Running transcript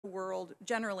world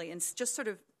generally and just sort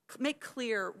of make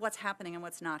clear what's happening and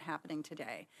what's not happening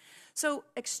today. So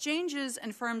exchanges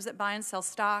and firms that buy and sell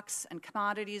stocks and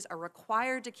commodities are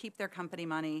required to keep their company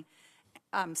money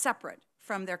separate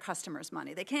from their customers'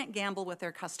 money. They can't gamble with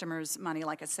their customers' money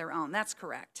like it's their own. That's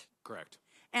correct. Correct.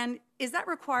 And is that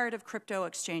required of crypto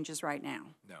exchanges right now?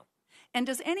 No. And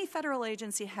does any federal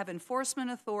agency have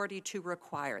enforcement authority to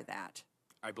require that?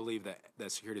 I believe that the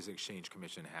Securities and Exchange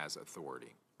Commission has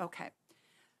authority. Okay.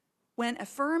 When a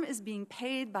firm is being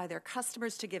paid by their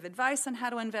customers to give advice on how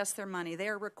to invest their money, they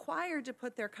are required to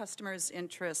put their customers'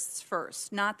 interests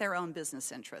first, not their own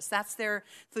business interests. That's their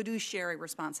fiduciary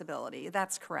responsibility.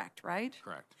 That's correct, right?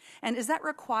 Correct. And is that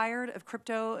required of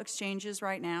crypto exchanges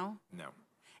right now? No.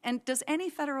 And does any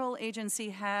federal agency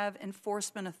have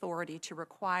enforcement authority to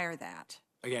require that?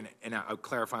 Again, and I'll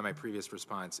clarify my previous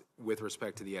response with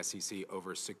respect to the SEC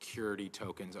over security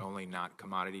tokens only, not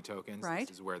commodity tokens. Right.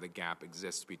 This is where the gap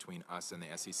exists between us and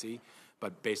the SEC.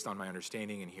 But based on my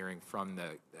understanding and hearing from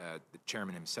the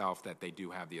chairman himself, that they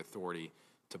do have the authority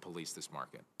to police this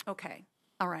market. Okay.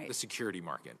 All right. The security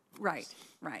market. Right,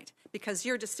 right. Because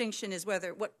your distinction is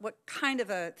whether what kind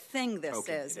of a thing this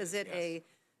is.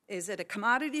 Is it a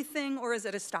commodity thing or is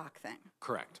it a stock thing?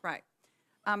 Correct. Right.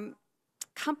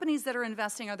 Companies that are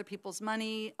investing other people's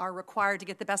money are required to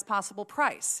get the best possible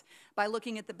price by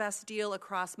looking at the best deal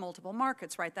across multiple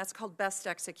markets, right? That's called best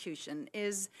execution.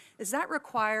 Is that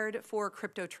required for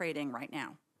crypto trading right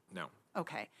now? No.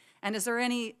 Okay. And is there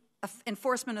any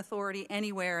enforcement authority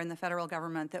anywhere in the federal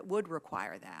government that would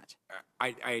require that?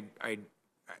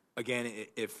 Again,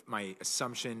 if my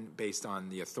assumption based on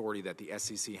the authority that the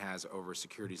SEC has over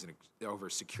securities and over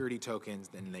security tokens,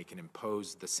 then they can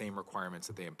impose the same requirements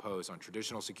that they impose on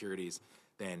traditional securities,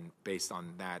 then based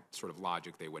on that sort of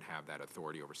logic, they would have that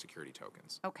authority over security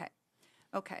tokens. Okay.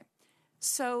 Okay.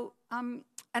 So, and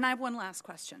I have one last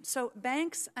question. So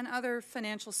banks and other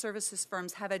financial services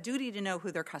firms have a duty to know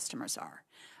who their customers are.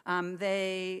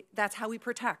 That's how we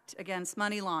protect against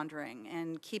money laundering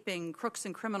and keeping crooks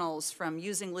and criminals from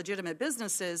using legitimate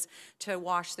businesses to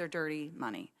wash their dirty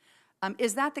money.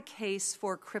 Is that the case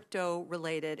for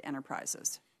crypto-related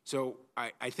enterprises? So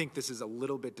I think this is a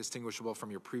little bit distinguishable from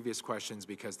your previous questions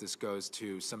because this goes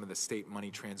to some of the state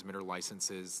money transmitter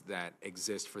licenses that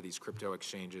exist for these crypto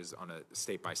exchanges on a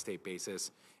state-by-state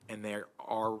basis. And there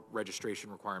are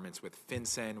registration requirements with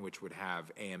FinCEN, which would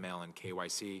have AML and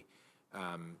KYC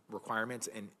requirements.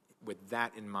 And with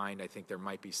that in mind, I think there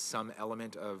might be some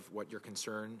element of what your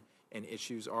concern and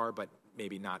issues are, but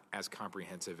maybe not as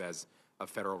comprehensive as a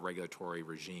federal regulatory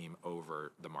regime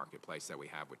over the marketplace that we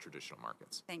have with traditional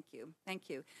markets. Thank you.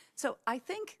 Thank you. So I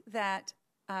think that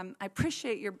I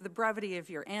appreciate the brevity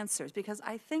of your answers because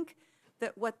I think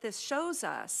that what this shows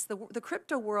us, the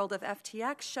crypto world of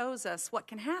FTX shows us what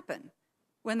can happen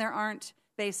when there aren't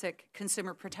basic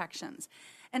consumer protections.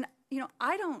 And, you know,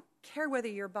 I don't care whether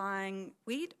you're buying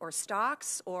wheat or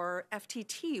stocks or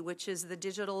FTT, which is the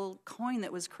digital coin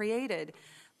that was created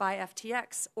by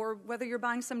FTX, or whether you're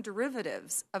buying some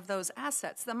derivatives of those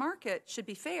assets. The market should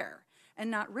be fair and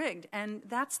not rigged, and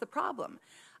that's the problem.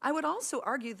 I would also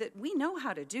argue that we know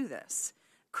how to do this.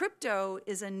 Crypto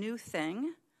is a new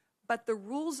thing, but the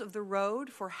rules of the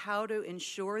road for how to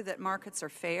ensure that markets are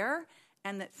fair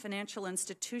and that financial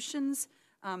institutions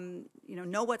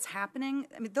know what's happening,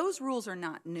 I mean, those rules are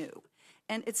not new.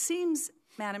 And it seems,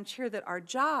 Madam Chair, that our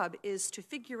job is to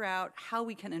figure out how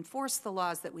we can enforce the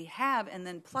laws that we have and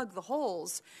then plug the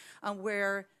holes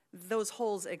where those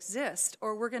holes exist,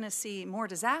 or we're going to see more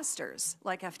disasters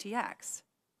like FTX.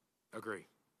 Agree.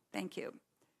 Thank you.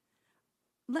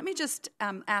 Let me just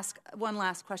ask one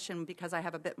last question because I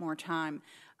have a bit more time.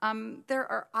 There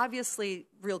are obviously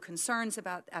real concerns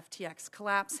about FTX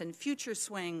collapse and future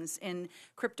swings in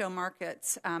crypto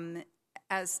markets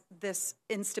as this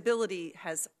instability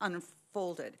has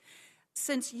unfolded.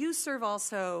 Since you serve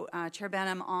also, Chair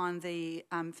Behnam, on the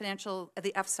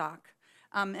the FSOC,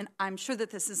 and I'm sure that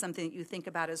this is something that you think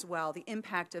about as well, the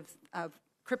impact of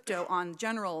crypto on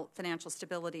general financial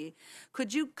stability.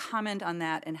 Could you comment on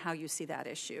that and how you see that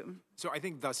issue? So I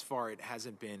think thus far it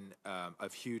hasn't been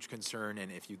of huge concern.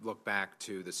 And if you look back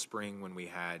to the spring when we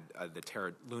had the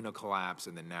Terra Luna collapse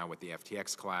and then now with the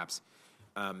FTX collapse,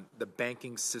 the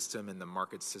banking system and the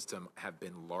market system have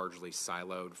been largely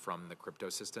siloed from the crypto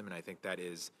system. And I think that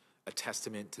is a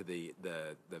testament to the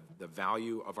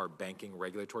value of our banking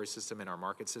regulatory system and our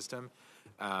market system,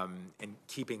 and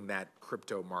keeping that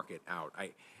crypto market out.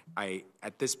 I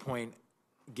at this point,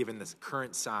 given the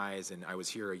current size, and I was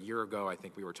here a year ago, I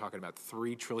think we were talking about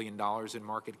 $3 trillion in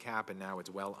market cap, and now it's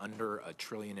well under $1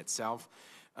 trillion itself.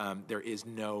 There is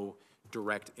no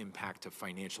direct impact to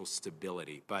financial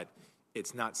stability. But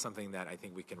it's not something that I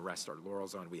think we can rest our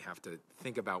laurels on. We have to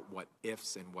think about what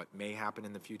ifs and what may happen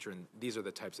in the future, and these are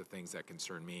the types of things that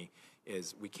concern me,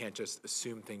 is we can't just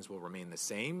assume things will remain the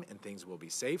same and things will be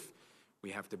safe.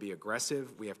 We have to be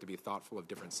aggressive, we have to be thoughtful of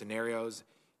different scenarios,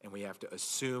 and we have to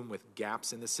assume with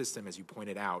gaps in the system, as you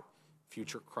pointed out,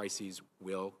 future crises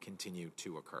will continue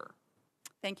to occur.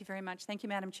 Thank you very much. Thank you,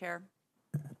 Madam Chair.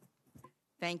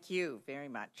 Thank you very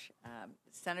much.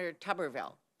 Senator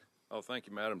Tuberville. Oh, thank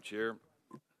you, Madam Chair.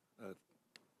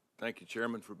 Thank you,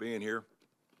 Chairman, for being here.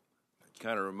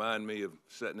 Kind of remind me of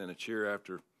sitting in a chair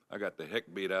after I got the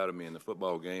heck beat out of me in the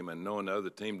football game and knowing the other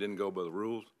team didn't go by the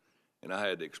rules, and I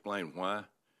had to explain why,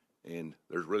 and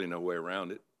there's really no way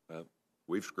around it.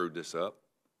 We've screwed this up.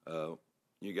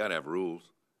 You got to have rules,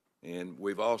 and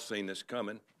we've all seen this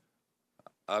coming.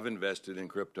 I've invested in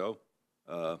crypto.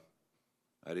 I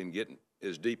didn't get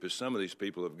as deep as some of these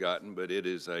people have gotten, but it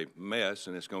is a mess,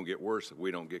 and it's going to get worse if we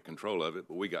don't get control of it.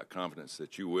 But we got confidence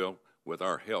that you will with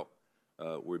our help.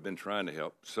 We've been trying to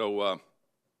help. So,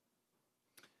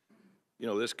 you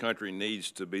know, this country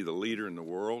needs to be the leader in the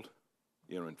world,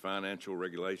 you know, in financial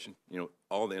regulation, you know,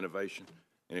 all the innovation.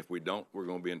 And if we don't, we're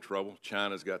going to be in trouble.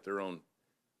 China's got their own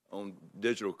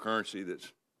digital currency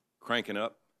that's cranking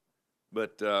up.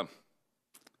 But,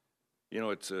 you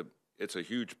know, it's a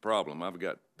huge problem. I've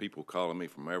got people calling me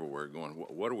from everywhere going,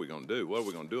 what are we going to do? What are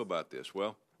we going to do about this?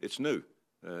 Well, it's new.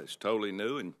 It's totally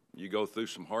new, and you go through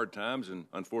some hard times, and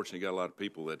unfortunately you got a lot of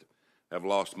people that have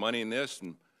lost money in this,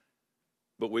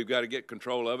 but we've got to get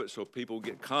control of it so people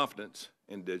get confidence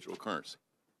in digital currency,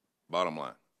 bottom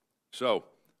line. So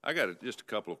I got just a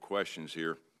couple of questions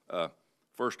here.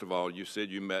 First of all, you said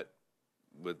you met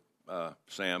with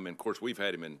Sam, and of course we've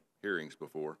had him in hearings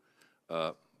before.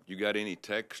 You got any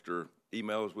text or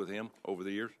emails with him over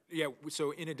the years? Yeah,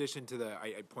 so in addition to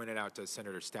I pointed out to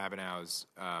Senator Stabenow's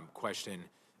question,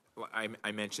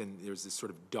 I mentioned there's this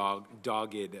sort of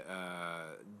dogged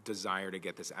desire to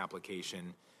get this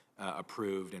application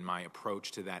approved, and my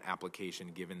approach to that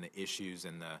application, given the issues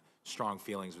and the strong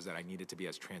feelings, was that I needed to be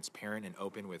as transparent and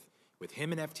open with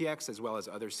him and FTX, as well as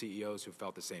other CEOs who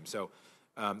felt the same. So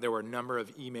there were a number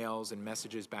of emails and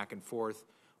messages back and forth,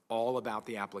 all about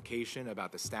the application,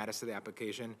 about the status of the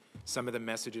application. Some of the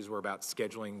messages were about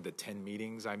scheduling the 10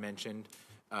 meetings I mentioned,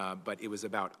 but it was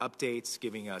about updates,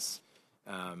 giving us,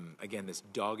 again, this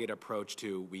dogged approach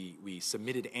to we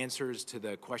submitted answers to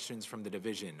the questions from the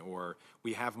division, or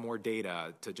we have more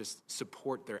data, to just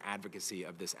support their advocacy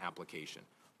of this application,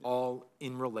 all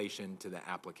in relation to the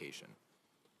application.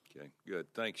 Okay, good.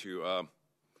 Thank you.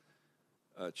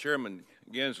 Chairman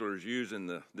Gensler is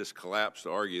using this collapse to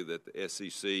argue that the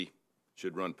SEC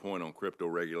should run point on crypto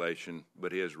regulation,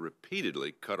 but he has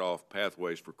repeatedly cut off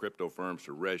pathways for crypto firms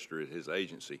to register at his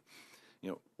agency.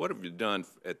 You know, what have you done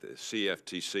at the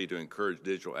CFTC to encourage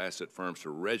digital asset firms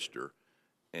to register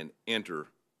and enter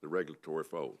the regulatory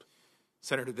fold?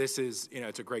 Senator, this is, you know,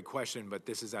 it's a great question, but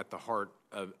this is at the heart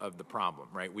of the problem,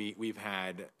 right? We've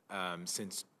had,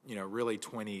 since, you know, really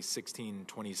 2016,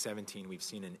 2017, we've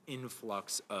seen an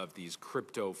influx of these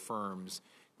crypto firms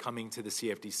coming to the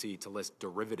CFTC to list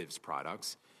derivatives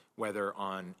products, whether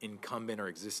on incumbent or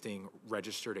existing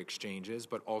registered exchanges,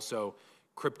 but also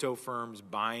crypto firms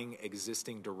buying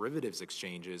existing derivatives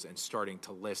exchanges and starting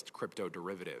to list crypto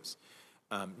derivatives.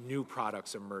 New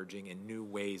products emerging in new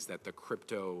ways that the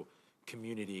crypto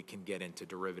community can get into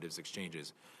derivatives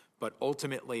exchanges. But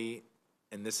ultimately,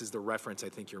 and this is the reference I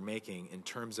think you're making, in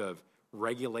terms of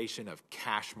regulation of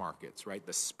cash markets, right,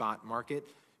 the spot market,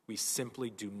 we simply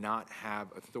do not have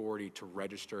authority to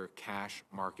register cash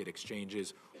market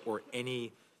exchanges or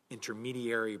any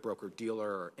intermediary, broker-dealer,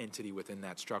 or entity within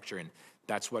that structure, and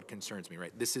that's what concerns me,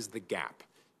 right? This is the gap.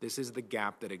 This is the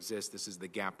gap that exists. This is the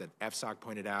gap that FSOC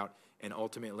pointed out, and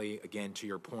ultimately, again, to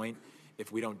your point,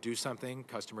 if we don't do something,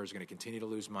 customers are going to continue to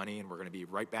lose money, and we're going to be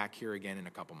right back here again in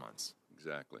a couple months.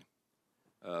 Exactly.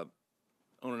 On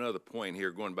another point here,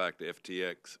 going back to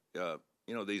FTX,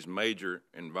 you know, these major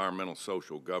environmental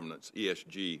social governance,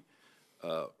 ESG,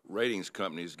 ratings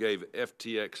companies gave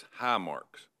FTX high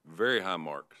marks, very high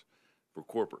marks, for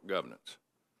corporate governance.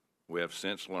 We have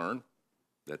since learned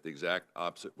that the exact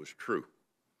opposite was true.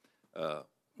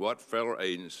 What federal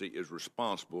agency is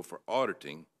responsible for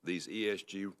auditing these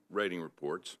ESG rating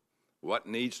reports? What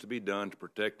needs to be done to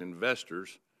protect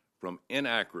investors from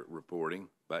inaccurate reporting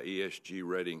by ESG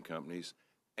rating companies?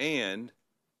 And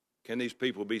can these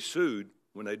people be sued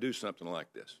when they do something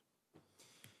like this?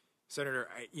 Senator,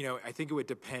 I think it would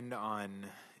depend on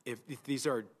if these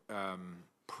are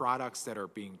products that are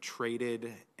being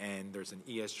traded and there's an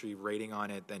ESG rating on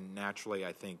it, then naturally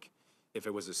I think if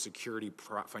it was a security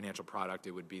financial product,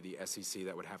 it would be the SEC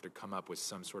that would have to come up with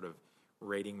some sort of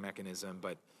rating mechanism.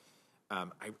 But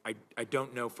I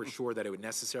don't know for sure that it would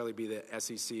necessarily be the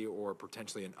SEC or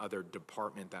potentially another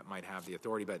department that might have the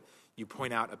authority. But you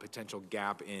point out a potential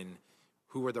gap in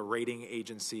who are the rating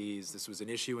agencies. This was an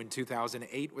issue in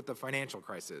 2008 with the financial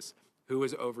crisis. Who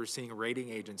is overseeing rating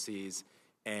agencies,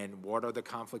 and what are the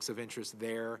conflicts of interest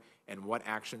there, and what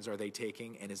actions are they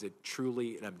taking, and is it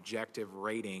truly an objective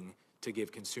rating to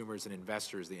give consumers and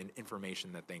investors the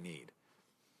information that they need?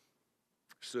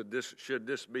 Should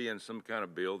this be in some kind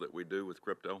of bill that we do with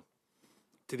crypto?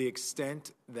 To the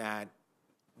extent that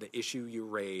the issue you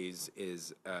raise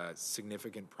is a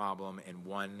significant problem and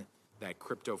one that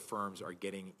crypto firms are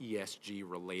getting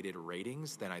ESG-related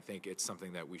ratings, then I think it's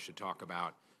something that we should talk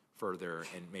about further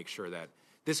and make sure that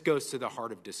this goes to the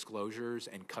heart of disclosures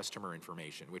and customer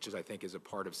information, which is, I think, is a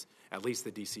part of at least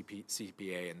the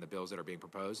CPA and the bills that are being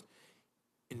proposed.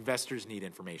 Investors need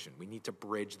information. We need to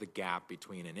bridge the gap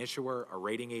between an issuer, a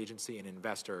rating agency, and an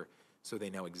investor so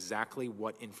they know exactly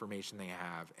what information they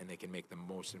have and they can make the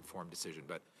most informed decision.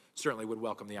 But certainly would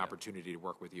welcome the opportunity to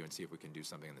work with you and see if we can do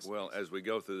something in this space. Well, as we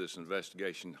go through this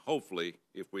investigation, hopefully,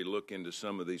 if we look into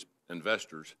some of these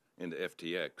investors into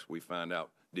FTX, we find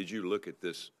out, did you look at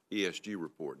this ESG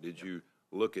report? Did you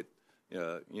look at,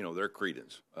 their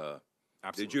credence?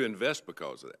 Absolutely. Did you invest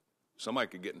because of that? Somebody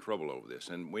could get in trouble over this,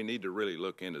 and we need to really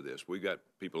look into this. We got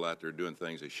people out there doing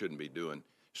things they shouldn't be doing,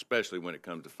 especially when it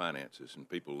comes to finances and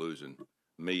people losing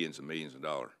millions and millions of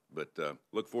dollars. But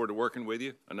look forward to working with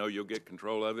you. I know you'll get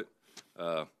control of it.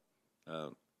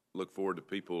 Look forward to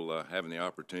people having the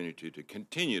opportunity to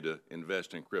continue to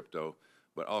invest in crypto,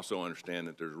 but also understand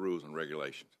that there's rules and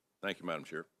regulations. Thank you, Madam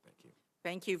Chair. Thank you.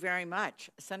 Thank you very much.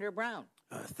 Senator Brown.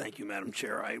 Thank you, Madam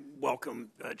Chair. I welcome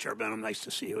Chair Behnam. Nice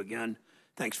to see you again.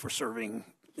 Thanks for serving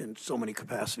in so many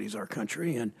capacities our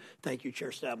country, and thank you, Chair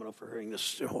Stabenow, for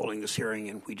holding this hearing.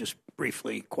 And we just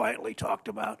briefly, quietly talked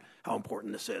about how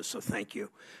important this is. So thank you.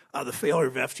 The failure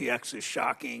of FTX is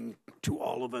shocking to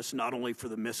all of us, not only for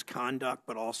the misconduct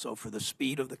but also for the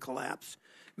speed of the collapse.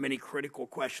 Many critical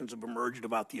questions have emerged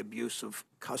about the abuse of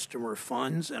customer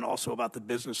funds and also about the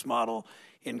business model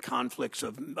in conflicts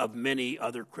of many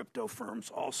other crypto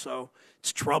firms. Also,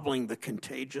 it's troubling the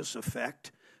contagious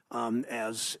effect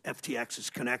as FTX's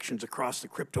connections across the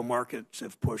crypto markets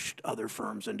have pushed other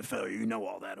firms into failure. You know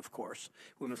all that, of course.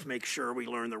 We must make sure we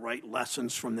learn the right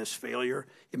lessons from this failure.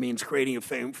 It means creating a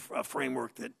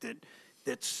framework that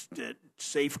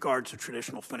safeguards the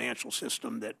traditional financial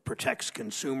system, that protects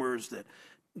consumers, that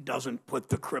doesn't put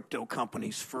the crypto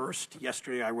companies first.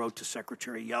 Yesterday, I wrote to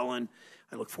Secretary Yellen.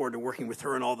 I look forward to working with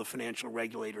her and all the financial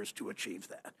regulators to achieve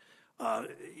that.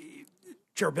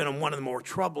 Chair Behnam, one of the more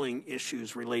troubling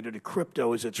issues related to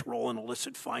crypto is its role in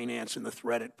illicit finance and the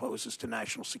threat it poses to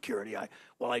national security.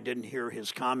 While I didn't hear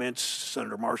his comments,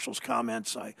 Senator Marshall's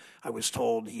comments, I was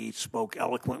told he spoke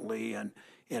eloquently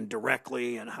and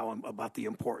directly and about the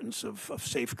importance of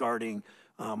safeguarding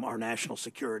our national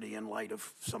security in light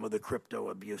of some of the crypto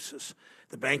abuses.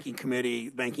 The Banking Committee,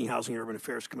 Banking, Housing, and Urban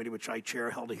Affairs Committee, which I chair,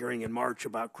 held a hearing in March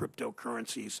about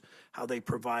cryptocurrencies, how they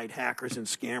provide hackers and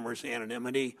scammers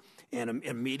anonymity and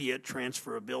immediate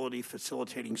transferability,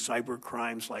 facilitating cyber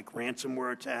crimes like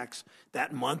ransomware attacks.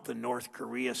 That month, a North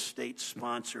Korea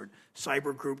state-sponsored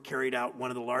cyber group carried out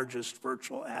one of the largest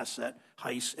virtual asset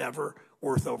heists ever,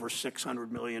 worth over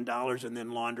 $600 million, and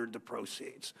then laundered the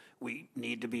proceeds. We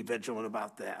need to be vigilant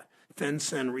about that.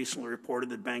 FinCEN recently reported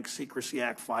that Bank Secrecy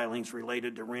Act filings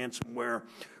related to ransomware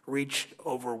reached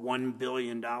over $1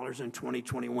 billion in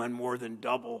 2021, more than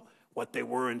double what they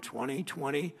were in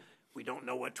 2020. We don't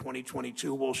know what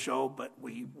 2022 will show, but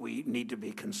we need to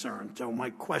be concerned. So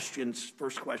my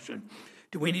first question,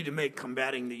 do we need to make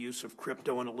combating the use of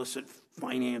crypto and illicit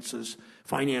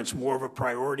finance more of a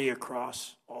priority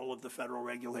across all of the federal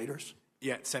regulators?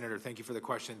 Yeah, Senator, thank you for the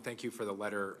question. Thank you for the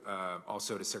letter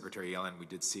also to Secretary Yellen. We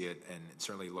did see it and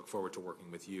certainly look forward to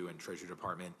working with you and Treasury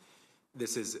Department.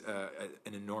 This is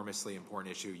an enormously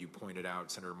important issue. You pointed out,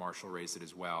 Senator Marshall raised it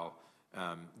as well.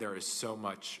 There is so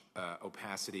much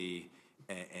opacity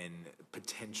and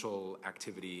potential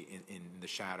activity in the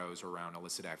shadows around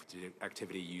illicit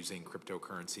activity using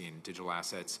cryptocurrency and digital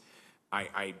assets.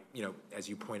 As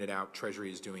you pointed out,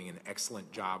 Treasury is doing an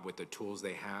excellent job with the tools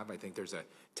they have. I think there's a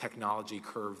technology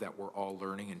curve that we're all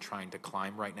learning and trying to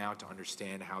climb right now to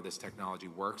understand how this technology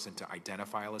works and to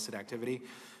identify illicit activity.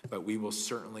 But we will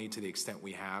certainly, to the extent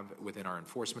we have within our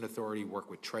enforcement authority, work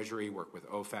with Treasury, work with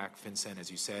OFAC, FinCEN,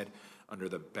 as you said, under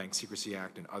the Bank Secrecy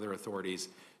Act and other authorities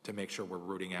to make sure we're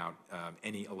rooting out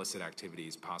any illicit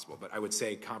activities possible. But I would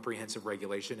say comprehensive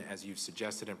regulation, as you've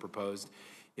suggested and proposed,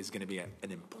 is going to be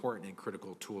an important and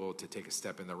critical tool to take a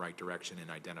step in the right direction and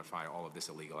identify all of this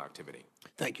illegal activity.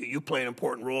 Thank you. You play an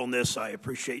important role in this. I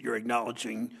appreciate your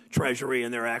acknowledging Treasury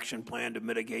and their action plan to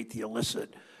mitigate the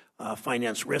illicit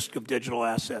finance risk of digital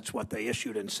assets, what they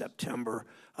issued in September.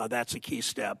 That's a key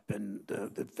step, and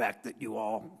the fact that you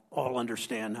all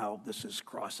understand how this is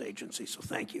cross-agency, so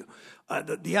thank you.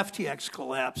 The FTX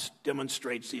collapse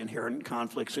demonstrates the inherent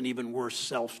conflicts and even worse,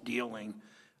 self-dealing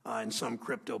in some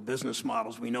crypto business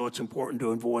models. We know it's important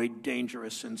to avoid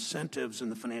dangerous incentives in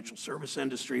the financial service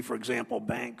industry. For example,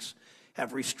 banks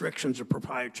have restrictions of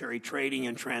proprietary trading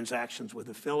and transactions with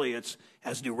affiliates,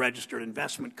 as do registered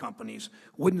investment companies.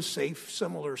 Wouldn't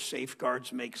similar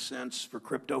safeguards make sense for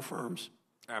crypto firms?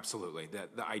 Absolutely.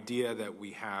 The idea that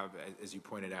we have, as you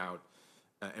pointed out,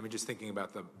 I mean, just thinking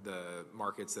about the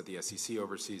markets that the SEC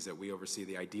oversees, that we oversee,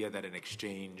 the idea that an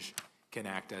exchange can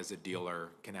act as a dealer,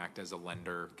 can act as a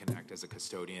lender, can act as a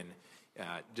custodian,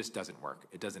 just doesn't work.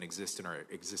 It doesn't exist in our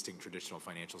existing traditional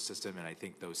financial system, and I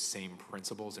think those same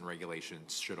principles and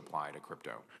regulations should apply to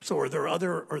crypto. So are there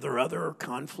other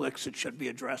conflicts that should be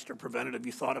addressed or prevented? Have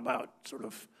you thought about sort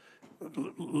of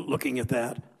looking at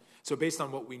that? So based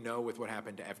on what we know with what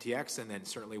happened to FTX, and then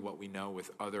certainly what we know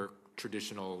with other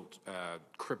traditional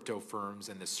crypto firms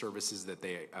and the services that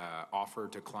they offer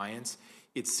to clients,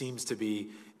 it seems to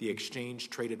be the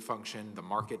exchange-traded function, the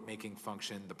market-making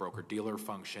function, the broker-dealer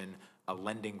function, a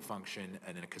lending function,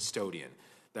 and a custodian.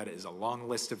 That is a long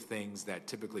list of things that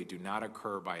typically do not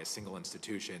occur by a single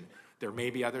institution. There may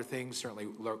be other things certainly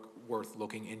worth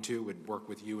looking into, would work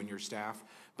with you and your staff,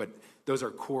 but those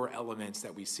are core elements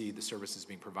that we see the services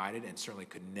being provided and certainly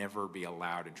could never be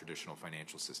allowed in traditional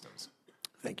financial systems.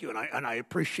 Thank you, and I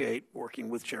appreciate working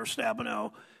with Chair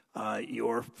Stabenow,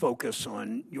 your focus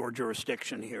on your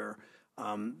jurisdiction here,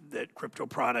 that crypto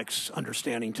products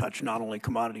understanding touch not only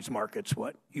commodities markets,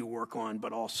 what you work on,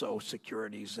 but also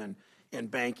securities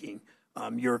and banking.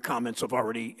 Your comments have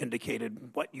already indicated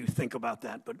what you think about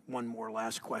that, but one more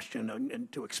last question,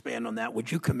 and to expand on that,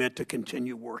 would you commit to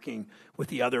continue working with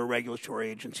the other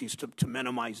regulatory agencies to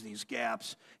minimize these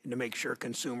gaps and to make sure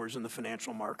consumers in the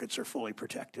financial markets are fully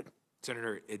protected?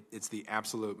 Senator, it's the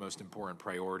absolute most important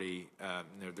priority.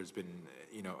 There's been,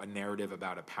 a narrative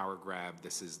about a power grab.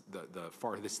 This is the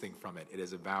farthest thing from it. It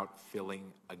is about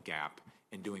filling a gap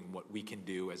and doing what we can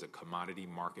do as a commodity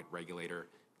market regulator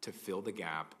to fill the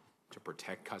gap, to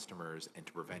protect customers, and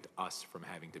to prevent us from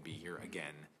having to be here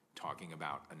again talking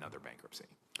about another bankruptcy.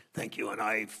 Thank you. And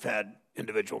I've had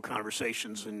individual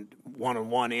conversations and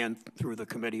one-on-one and through the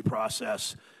committee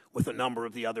process with a number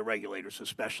of the other regulators,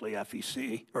 especially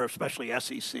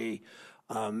SEC,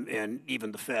 and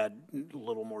even the Fed, a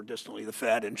little more distantly, the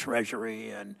Fed and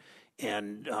Treasury and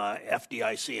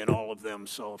FDIC and all of them.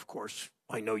 So, of course,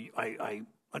 I know I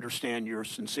understand your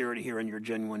sincerity here and your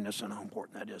genuineness and how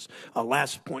important that is.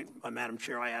 Last point, Madam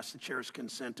Chair, I ask the Chair's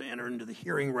consent to enter into the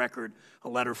hearing record a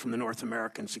letter from the North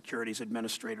American Securities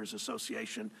Administrators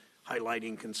Association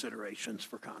highlighting considerations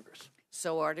for Congress.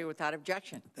 So ordered without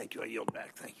objection. Thank you. I yield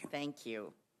back. Thank you. Thank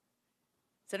you.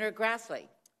 Senator Grassley.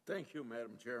 Thank you,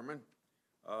 Madam Chairman.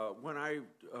 When I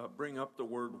bring up the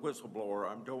word whistleblower,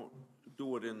 I don't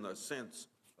do it in the sense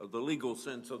of the legal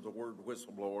sense of the word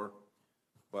whistleblower,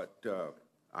 but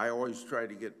I always try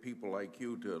to get people like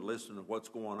you to listen to what's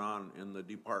going on in the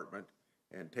department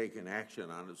and take an action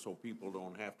on it so people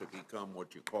don't have to become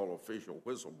what you call official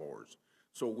whistleblowers.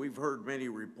 So we've heard many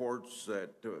reports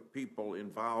that people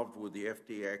involved with the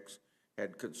FTX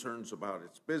had concerns about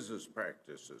its business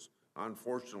practices.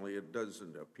 Unfortunately, it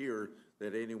doesn't appear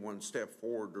that anyone stepped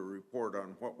forward to report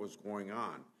on what was going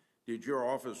on. Did your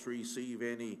office receive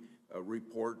any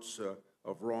reports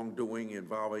of wrongdoing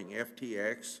involving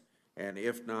FTX? And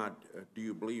if not, do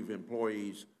you believe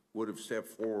employees would have stepped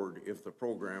forward if the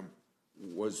program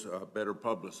was better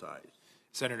publicized?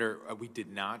 Senator, we did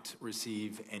not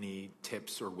receive any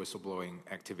tips or whistleblowing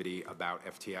activity about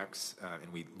FTX,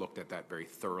 and we looked at that very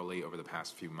thoroughly over the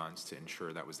past few months to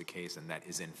ensure that was the case, and that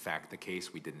is in fact the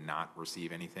case. We did not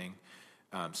receive anything.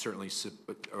 Certainly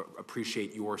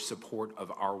appreciate your support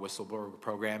of our whistleblower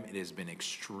program. It has been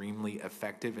extremely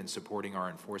effective in supporting our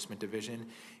enforcement division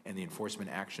and the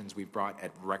enforcement actions we've brought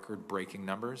at record-breaking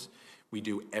numbers. We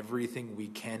do everything we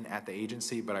can at the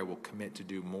agency, but I will commit to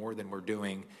do more than we're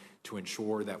doing to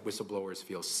ensure that whistleblowers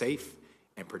feel safe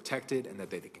and protected and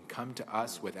that they can come to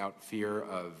us without fear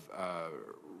of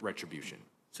retribution.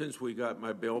 Since we got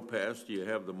my bill passed, do you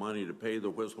have the money to pay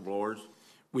the whistleblowers?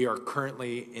 We are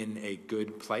currently in a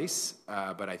good place,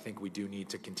 but I think we do need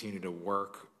to continue to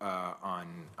work on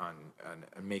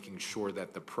making sure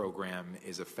that the program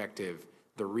is effective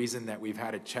The reason that we've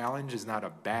had a challenge is not a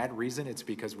bad reason. It's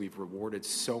because we've rewarded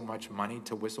so much money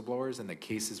to whistleblowers and the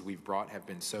cases we've brought have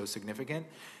been so significant.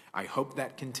 I hope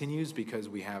that continues because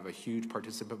we have a huge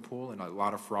participant pool and a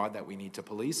lot of fraud that we need to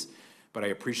police. But I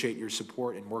appreciate your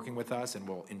support in working with us, and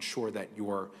we'll ensure that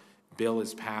your bill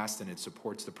is passed and it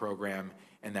supports the program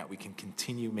and that we can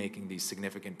continue making these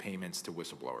significant payments to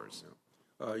whistleblowers.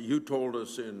 You told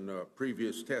us in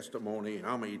previous testimony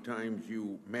how many times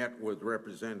you met with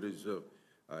representatives of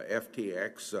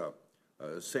FTX.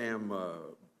 Sam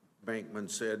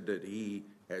Bankman said that he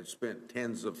had spent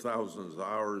tens of thousands of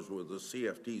hours with the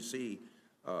CFTC.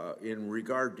 In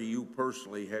regard to you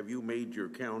personally, have you made your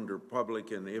calendar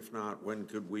public? And if not, when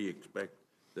could we expect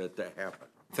that to happen?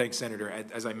 Thanks, Senator.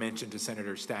 As I mentioned to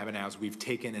Senator Stabenow, we've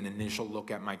taken an initial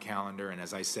look at my calendar, and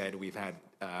as I said, we've had,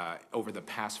 over the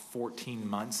past 14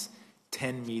 months,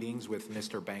 10 meetings with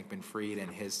Mr. Bankman-Fried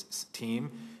and his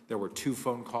team. There were 2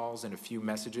 phone calls and a few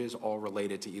messages, all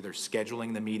related to either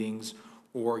scheduling the meetings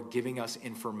or giving us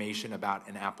information about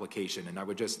an application. And I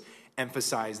would just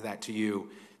emphasize that to you.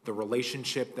 The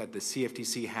relationship that the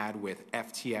CFTC had with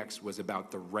FTX was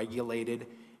about the regulated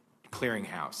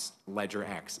clearinghouse,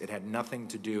 LedgerX. It had nothing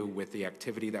to do with the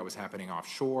activity that was happening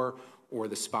offshore or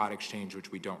the spot exchange,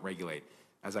 which we don't regulate.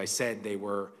 As I said, they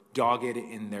were dogged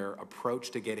in their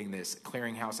approach to getting this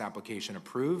clearinghouse application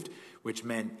approved, which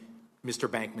meant Mr.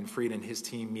 Bankman-Fried and his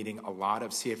team meeting a lot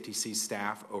of CFTC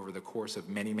staff over the course of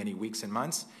many, many weeks and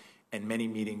months, and many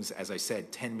meetings, as I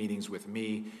said, 10 meetings with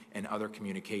me and other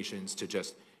communications to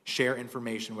just share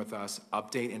information with us,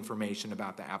 update information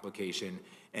about the application,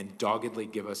 and doggedly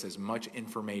give us as much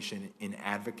information in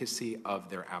advocacy of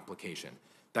their application.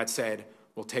 That said,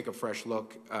 we'll take a fresh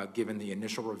look given the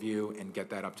initial review and get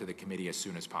that up to the committee as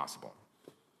soon as possible.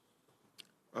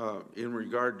 In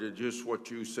regard to just what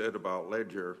you said about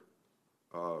Ledger,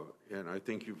 and I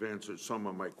think you've answered some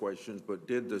of my questions, but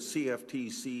did the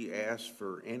CFTC ask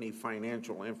for any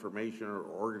financial information or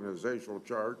organizational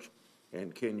charge?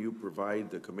 And can you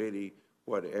provide the committee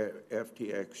what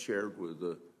FTX shared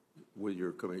with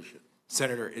your commission?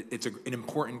 Senator, it's an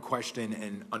important question,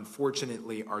 and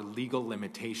unfortunately, our legal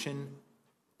limitation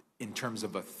in terms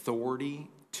of authority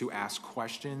to ask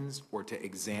questions or to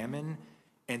examine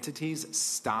entities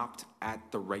stopped at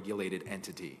the regulated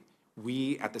entity.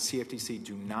 We at the CFTC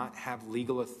do not have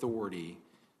legal authority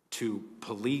to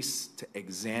police, to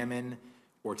examine,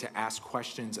 or to ask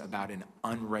questions about an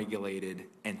unregulated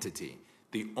entity.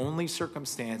 The only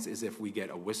circumstance is if we get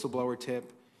a whistleblower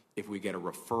tip, if we get a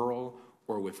referral,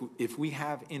 or if we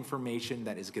have information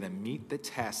that is going to meet the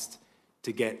test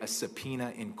to get a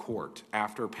subpoena in court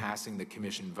after passing the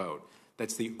commission vote.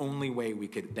 That's the only way we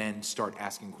could then start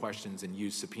asking questions and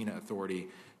use subpoena authority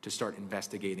to start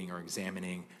investigating or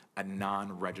examining a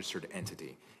non-registered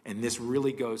entity. And this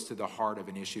really goes to the heart of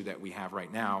an issue that we have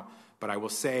right now. But I will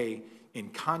say, in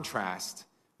contrast,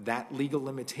 that legal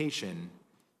limitation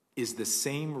is the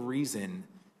same reason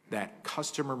that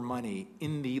customer money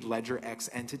in the LedgerX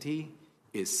entity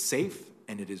is safe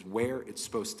and it is where it's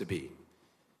supposed to be.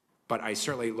 But I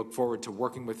certainly look forward to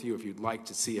working with you if you'd like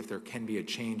to see if there can be a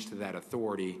change to that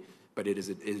authority. But it is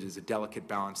a delicate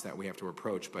balance that we have to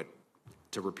approach. But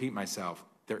to repeat myself,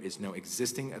 there is no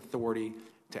existing authority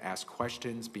to ask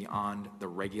questions beyond the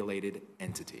regulated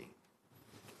entity.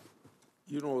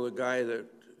 You know, the guy that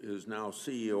is now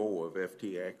CEO of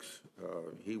FTX,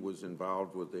 he was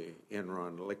involved with the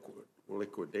Enron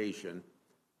liquidation.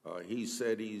 He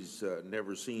said he's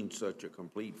never seen such a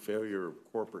complete failure of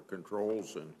corporate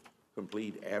controls and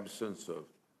complete absence of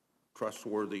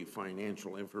trustworthy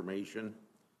financial information.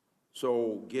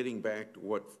 So getting back to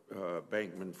what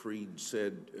Bankman-Fried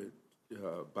said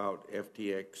about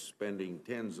FTX spending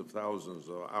tens of thousands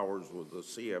of hours with the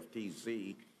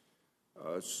CFTC,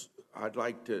 I'd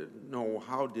like to know,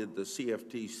 how did the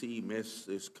CFTC miss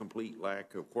this complete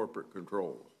lack of corporate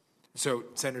control? So,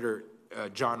 Senator,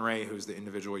 John Ray, who's the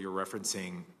individual you're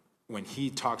referencing, when he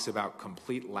talks about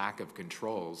complete lack of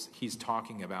controls, he's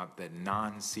talking about the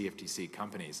non-CFTC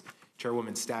companies.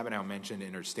 Chairwoman Stabenow mentioned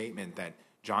in her statement that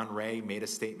John Ray made a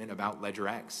statement about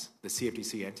LedgerX, the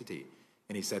CFTC entity,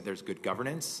 and he said there's good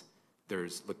governance,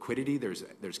 there's liquidity,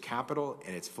 there's capital,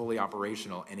 and it's fully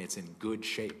operational, and it's in good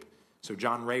shape. So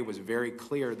John Ray was very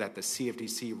clear that the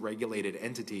CFTC regulated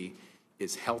entity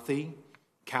is healthy,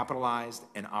 capitalized,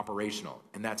 and operational.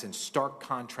 And that's in stark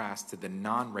contrast to the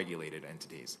non-regulated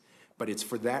entities. But it's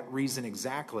for that reason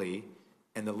exactly,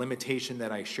 and the limitation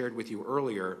that I shared with you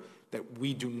earlier, that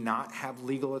we do not have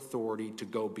legal authority to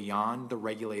go beyond the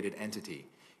regulated entity.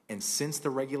 And since the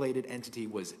regulated entity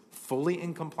was fully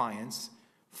in compliance,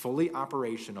 fully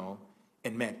operational,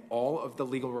 and met all of the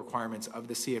legal requirements of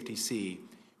the CFTC,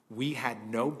 we had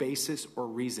no basis or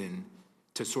reason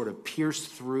to sort of pierce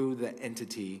through the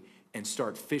entity and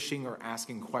start fishing or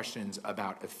asking questions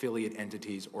about affiliate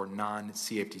entities or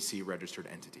non-CFTC registered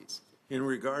entities. In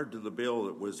regard to the bill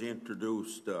that was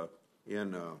introduced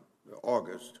in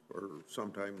August or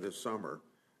sometime this summer,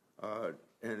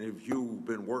 and if you've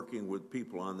been working with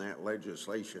people on that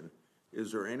legislation,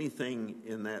 is there anything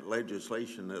in that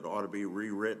legislation that ought to be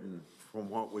rewritten from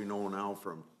what we know now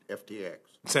from FTX?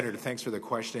 Senator, thanks for the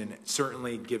question.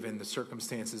 Certainly, given the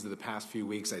circumstances of the past few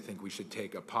weeks, I think we should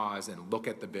take a pause and look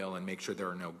at the bill and make sure there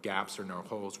are no gaps or no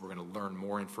holes. We're going to learn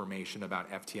more information about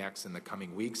FTX in the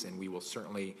coming weeks, and we will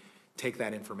certainly take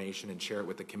that information and share it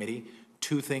with the committee.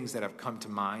 Two things that have come to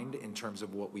mind in terms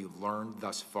of what we've learned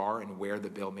thus far and where the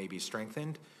bill may be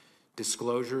strengthened: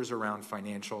 disclosures around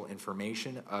financial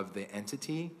information of the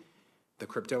entity, the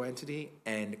crypto entity,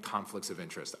 and conflicts of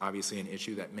interest. Obviously an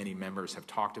issue that many members have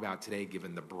talked about today,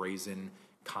 given the brazen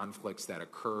conflicts that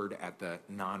occurred at the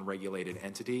non-regulated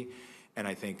entity. And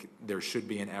I think there should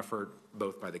be an effort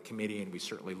both by the committee, and we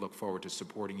certainly look forward to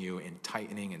supporting you in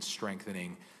tightening and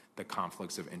strengthening the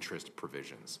conflicts of interest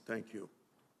provisions. Thank you.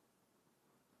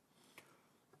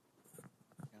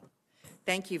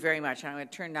 Thank you very much. I'm going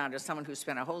to turn now to someone who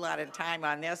spent a whole lot of time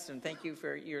on this, and thank you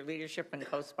for your leadership and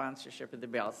co-sponsorship of the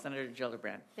bill. Senator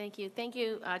Gillibrand. Thank you. Thank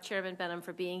you, Chairman Behnam,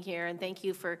 for being here, and thank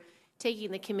you for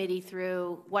taking the committee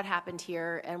through what happened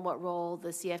here and what role the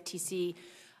CFTC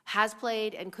has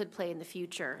played and could play in the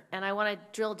future. And I want to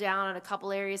drill down on a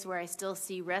couple areas where I still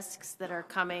see risks that are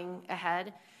coming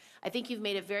ahead. I think you've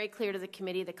made it very clear to the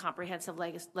committee that comprehensive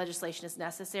legislation is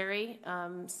necessary.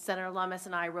 Senator Lummis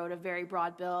and I wrote a very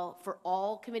broad bill for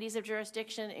all committees of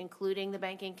jurisdiction, including the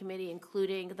Banking Committee,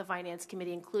 including the Finance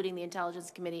Committee, including the Intelligence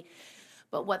Committee.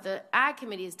 But what the Ag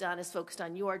Committee has done is focused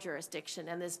on your jurisdiction,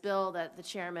 and this bill that the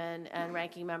chairman and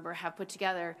ranking member have put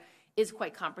together is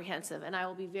quite comprehensive. And I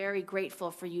will be very grateful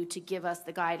for you to give us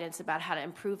the guidance about how to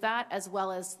improve that, as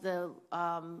well as the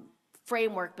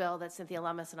framework bill that Cynthia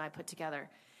Lummis and I put together.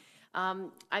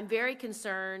 I'm very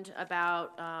concerned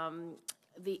about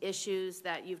the issues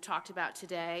that you've talked about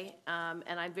today,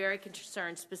 and I'm very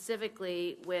concerned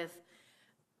specifically with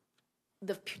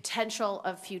the potential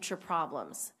of future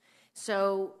problems.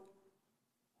 So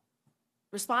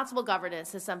responsible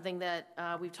governance is something that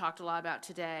we've talked a lot about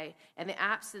today, and the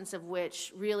absence of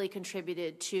which really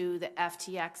contributed to the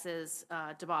FTX's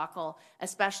debacle,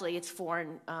 especially its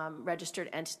foreign registered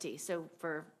entity. So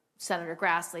for Senator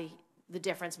Grassley, the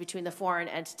difference between the foreign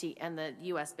entity and the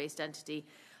U.S.-based entity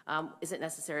isn't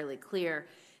necessarily clear.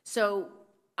 So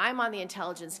I'm on the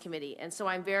Intelligence Committee, and so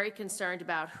I'm very concerned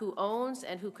about who owns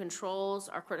and who controls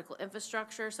our critical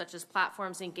infrastructure, such as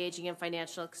platforms engaging in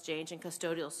financial exchange and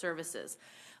custodial services.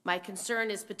 My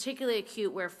concern is particularly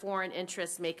acute where foreign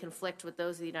interests may conflict with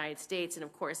those of the United States, and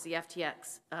of course the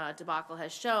FTX debacle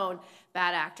has shown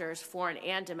bad actors, foreign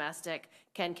and domestic,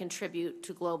 can contribute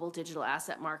to global digital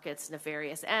asset markets'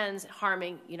 nefarious ends,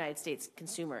 harming United States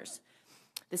consumers.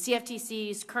 The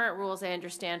CFTC's current rules, I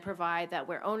understand, provide that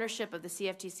where ownership of the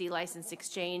CFTC licensed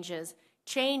exchanges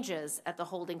changes at the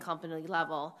holding company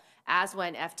level, as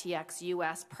when FTX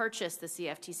US purchased the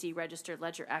CFTC registered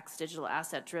Ledger X digital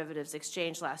asset derivatives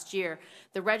exchange last year,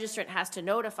 the registrant has to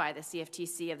notify the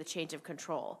CFTC of the change of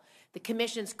control. The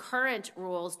Commission's current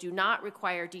rules do not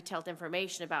require detailed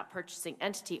information about purchasing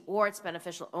entity or its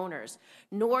beneficial owners,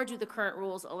 nor do the current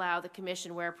rules allow the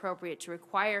Commission, where appropriate, to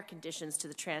require conditions to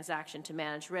the transaction to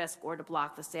manage risk or to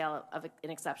block the sale in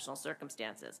exceptional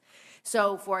circumstances.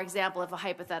 So, for example, if a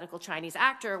hypothetical Chinese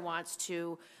actor wants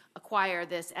to acquire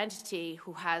this entity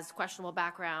who has questionable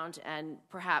background and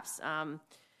perhaps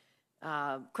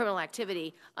criminal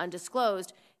activity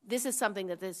undisclosed, this is something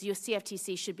that the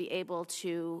CFTC should be able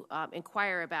to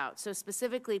inquire about. So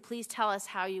specifically, please tell us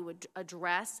how you would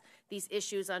address these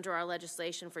issues under our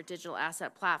legislation for digital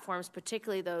asset platforms,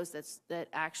 particularly those that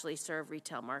actually serve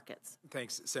retail markets.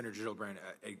 Thanks, Senator Gillibrand.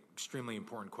 An extremely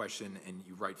important question, and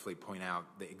you rightfully point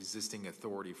out the existing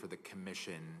authority for the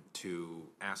Commission to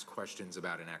ask questions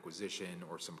about an acquisition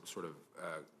or some sort of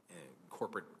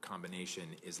corporate combination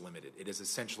is limited. It is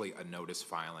essentially a notice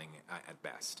filing at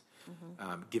best.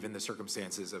 Given the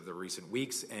circumstances of the recent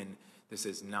weeks, and this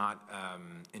is not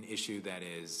an issue that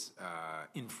is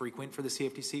infrequent for the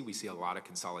CFTC. We see a lot of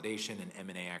consolidation and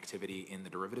M&A activity in the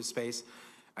derivative space.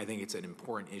 I think it's an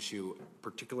important issue,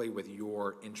 particularly with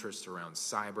your interests around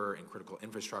cyber and critical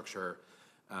infrastructure.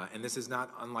 And this is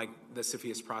not unlike the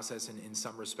CFIUS process in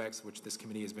some respects, which this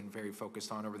committee has been very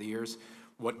focused on over the years.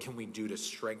 What can we do to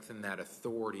strengthen that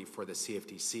authority for the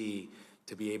CFTC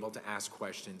to be able to ask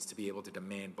questions, to be able to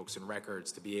demand books and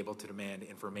records, to be able to demand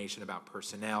information about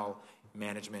personnel,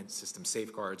 management, system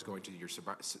safeguards, going to your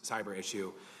cyber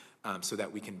issue, so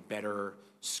that we can better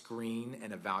screen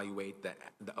and evaluate the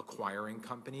acquiring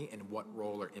company and what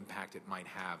role or impact it might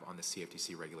have on the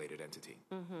CFTC regulated entity.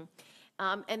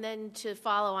 And then to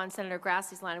follow on Senator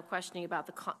Grassley's line of questioning about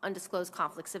the undisclosed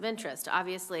conflicts of interest,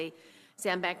 obviously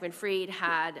Sam Bankman-Fried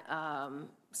had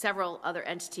several other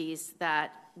entities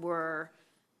that were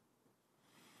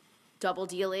double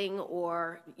dealing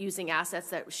or using assets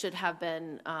that should have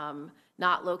been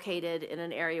not located in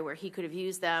an area where he could have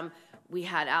used them. We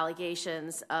had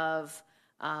allegations of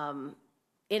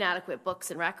inadequate books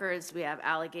and records. We have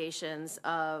allegations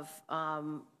of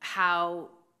how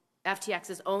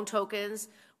FTX's own tokens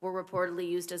were reportedly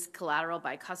used as collateral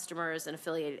by customers and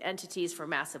affiliated entities for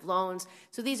massive loans.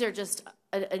 So these are just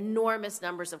enormose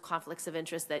numbers of conflicts of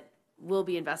interest that will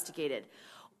be investigated.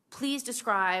 Please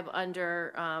describe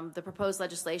under the proposed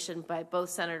legislation by both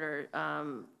Senator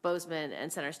Boozman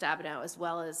and Senator Stabenow, as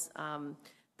well as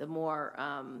the more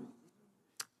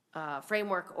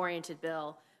framework-oriented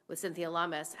bill with Cynthia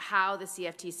Lummis, how the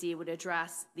CFTC would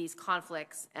address these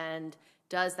conflicts, and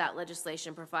does that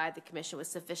legislation provide the Commission with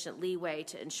sufficient leeway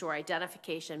to ensure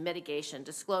identification, mitigation,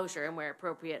 disclosure, and where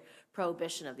appropriate,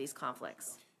 prohibition of these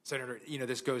conflicts? Senator,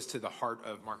 this goes to the heart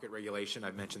of market regulation.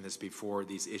 I've mentioned this before,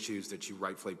 these issues that you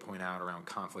rightfully point out around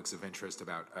conflicts of interest,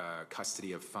 about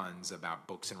custody of funds, about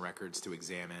books and records to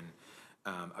examine,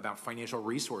 about financial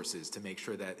resources to make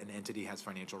sure that an entity has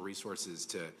financial resources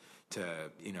to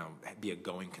be a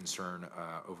going concern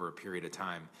over a period of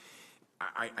time.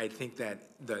 I think that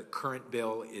the current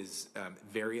bill is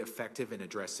very effective in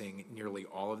addressing nearly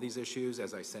all of these issues.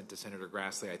 As I said to Senator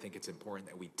Grassley, I think it's important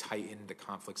that we tighten the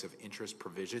conflicts of interest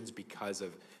provisions because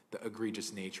of the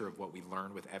egregious nature of what we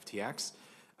learned with FTX.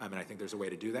 And I think there's a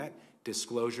way to do that.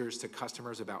 Disclosures to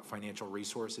customers about financial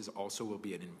resources also will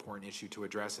be an important issue to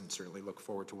address, and certainly look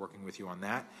forward to working with you on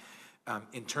that.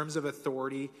 In terms of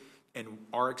authority, and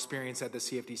our experience at the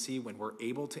CFTC, when we're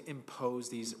able to impose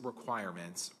these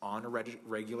requirements on a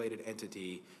regulated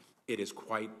entity, it is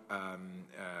quite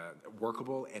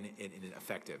workable and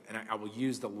effective. And I will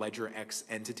use the Ledger X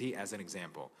entity as an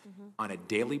example. On a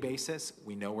daily basis,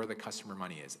 we know where the customer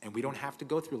money is. And we don't have to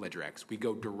go through Ledger X. We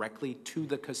go directly to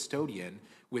the custodian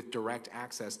with direct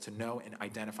access to know and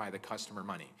identify the customer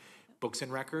money. Books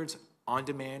and records, on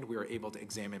demand, we are able to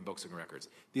examine books and records.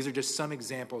 These are just some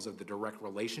examples of the direct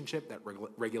relationship that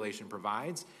regulation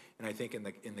provides. And I think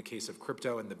in the case of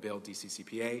crypto and the bill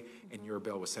DCCPA and your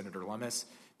bill with Senator Lummis,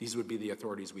 these would be the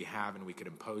authorities we have, and we could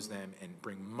impose them and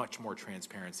bring much more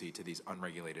transparency to these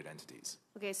unregulated entities.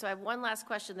 Okay, so I have one last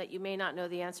question that you may not know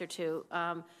the answer to.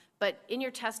 But in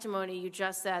your testimony, you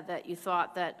just said that you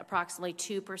thought that approximately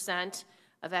 2%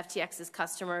 of FTX's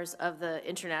customers of the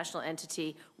international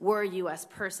entity were U.S.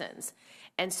 persons.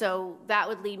 And so that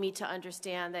would lead me to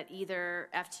understand that either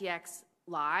FTX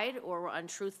lied or were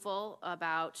untruthful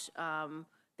about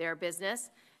their business,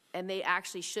 and they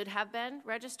actually should have been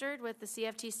registered with the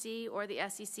CFTC or the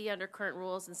SEC under current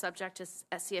rules and subject to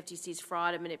CFTC's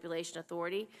fraud and manipulation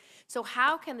authority. So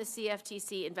how can the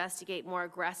CFTC investigate more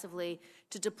aggressively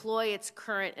to deploy its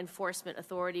current enforcement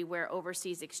authority where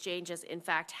overseas exchanges, in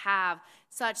fact, have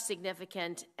such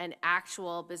significant and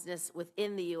actual business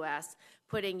within the U.S.,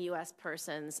 putting U.S.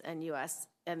 persons and the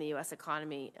U.S.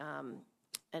 economy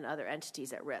and other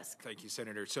entities at risk? Thank you,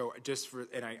 Senator. So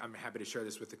I'm happy to share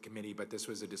this with the committee, but this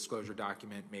was a disclosure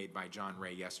document made by John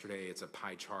Ray yesterday. It's a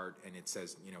pie chart, and it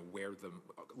says, where the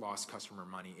lost customer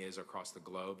money is across the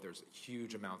globe. There's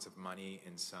huge amounts of money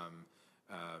in some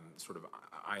sort of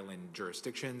island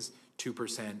jurisdictions.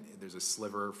 2%, there's a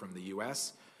sliver from the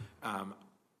U.S.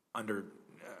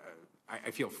 I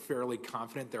feel fairly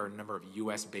confident there are a number of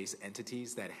U.S.-based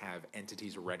entities that have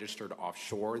entities registered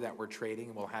offshore that we're trading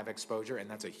and will have exposure, and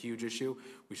that's a huge issue.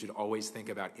 We should always think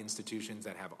about institutions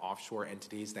that have offshore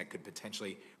entities that could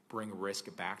potentially bring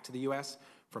risk back to the U.S.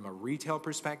 From a retail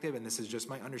perspective, and this is just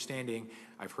my understanding,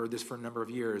 I've heard this for a number of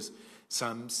years,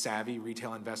 some savvy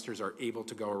retail investors are able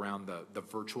to go around the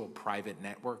virtual private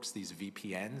networks, these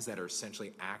VPNs that are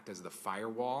essentially act as the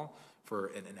firewall for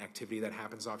an activity that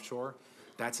happens offshore.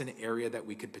 That's an area that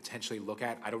we could potentially look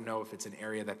at. I don't know if it's an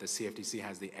area that the CFTC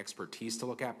has the expertise to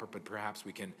look at, but perhaps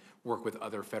we can work with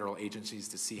other federal agencies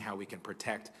to see how we can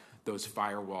protect those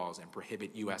firewalls and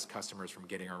prohibit U.S. customers from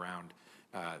getting around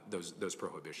those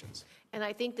prohibitions. And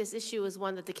I think this issue is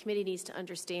one that the committee needs to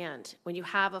understand. When you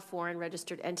have a foreign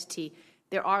registered entity,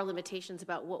 there are limitations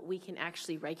about what we can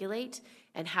actually regulate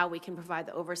and how we can provide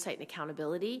the oversight and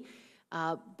accountability.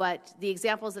 But the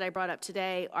examples that I brought up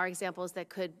today are examples that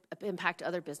could impact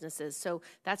other businesses. So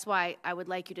that's why I would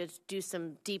like you to do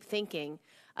some deep thinking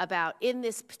about, in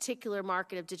this particular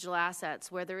market of digital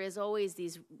assets, where there is always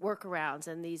these workarounds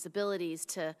and these abilities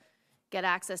to get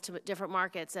access to different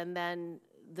markets, and then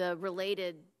the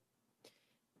related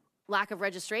lack of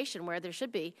registration where there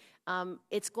should be,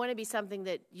 it's going to be something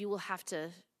that you will have to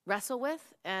wrestle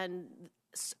with. And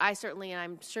I certainly, and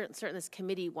I'm certain this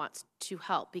committee wants to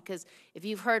help, because if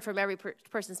you've heard from every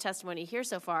person's testimony here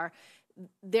so far,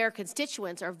 their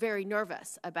constituents are very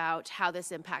nervous about how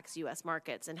this impacts U.S.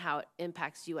 markets and how it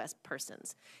impacts U.S.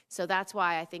 persons. So that's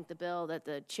why I think the bill that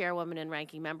the chairwoman and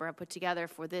ranking member have put together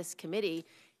for this committee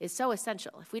is so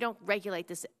essential. If we don't regulate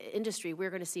this industry, we're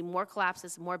going to see more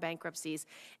collapses, more bankruptcies,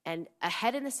 and a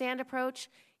head-in-the-sand approach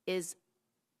is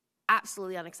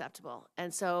absolutely unacceptable.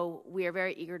 And so we are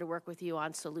very eager to work with you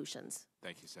on solutions.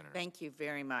 Thank you, Senator. Thank you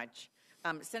very much.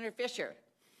 Senator Fisher.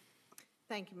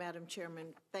 Thank you, Madam Chairman.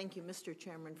 Thank you, Mr.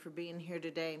 Chairman, for being here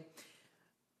today.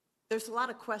 There's a lot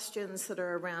of questions that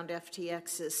are around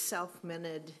FTX's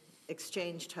self-minted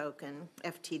exchange token,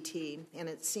 FTT, and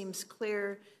it seems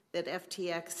clear that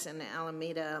FTX and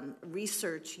Alameda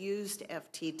Research used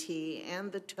FTT and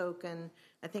the token,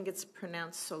 I think it's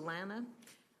pronounced Solana,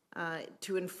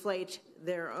 to inflate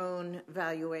their own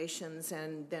valuations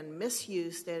and then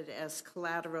misused it as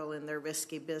collateral in their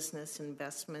risky business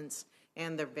investments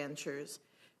and their ventures.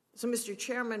 So, Mr.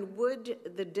 Chairman, would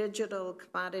the Digital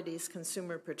Commodities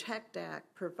Consumer Protect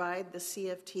Act provide the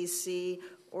CFTC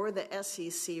or the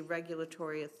SEC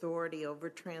regulatory authority over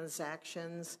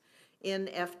transactions in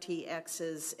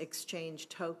FTX's exchange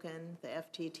token, the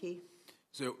FTT?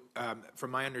 So,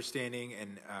 from my understanding,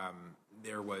 and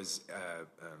there was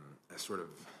a sort of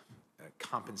a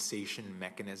compensation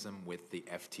mechanism with the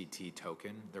FTT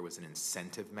token. There was an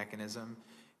incentive mechanism,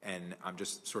 and I'm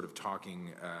just sort of talking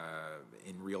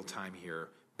in real time here.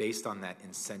 Based on that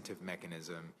incentive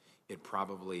mechanism, it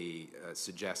probably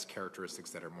suggests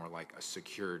characteristics that are more like a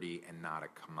security and not a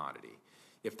commodity.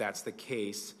 If that's the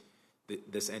case,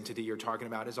 this entity you're talking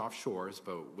about is offshores,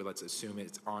 but let's assume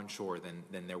it's onshore,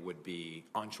 then there would be,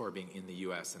 onshore being in the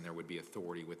U.S., and there would be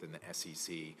authority within the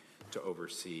SEC to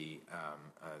oversee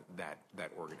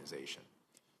that organization.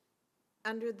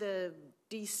 Under the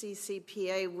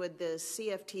DCCPA, would the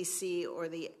CFTC or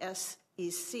the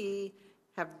SEC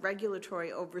have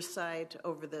regulatory oversight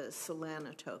over the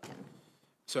Solana token?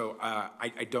 So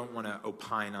I don't want to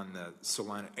opine on the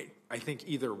Solana. I think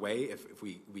either way, if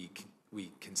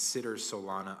we consider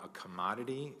Solana a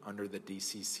commodity under the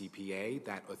DCCPA,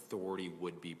 that authority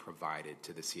would be provided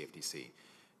to the CFTC.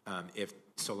 If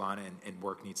Solana and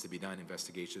work needs to be done,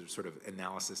 investigation, sort of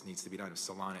analysis needs to be done, if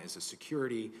Solana is a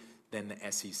security, then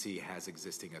the SEC has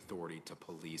existing authority to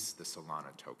police the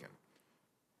Solana token.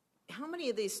 How many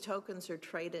of these tokens are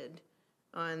traded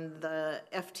on the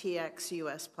FTX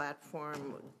U.S.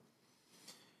 platform?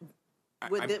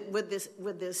 Would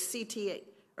the CTA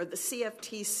or the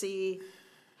CFTC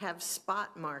have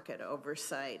spot market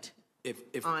oversight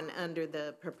under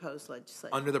the proposed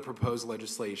legislation? Under the proposed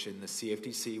legislation, the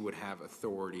CFTC would have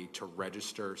authority to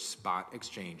register spot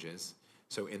exchanges.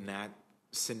 So in that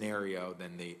scenario,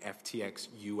 then the FTX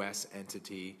U.S.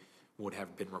 entity would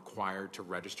have been required to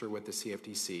register with the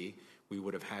CFTC. We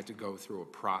would have had to go through a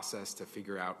process to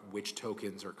figure out which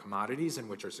tokens are commodities and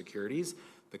which are securities.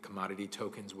 The commodity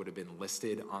tokens would have been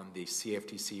listed on the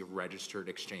CFTC registered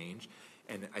exchange.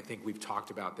 And I think we've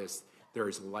talked about this. There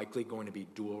is likely going to be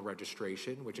dual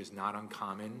registration, which is not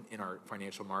uncommon in our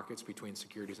financial markets between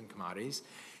securities and commodities.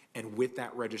 And with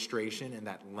that registration and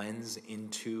that lens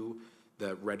into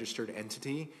the registered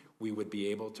entity, we would be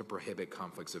able to prohibit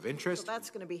conflicts of interest. So that's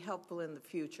going to be helpful in the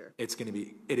future. It's going to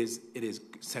be, it is,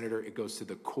 Senator, it goes to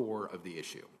the core of the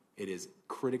issue. It is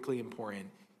critically important.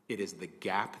 It is the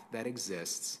gap that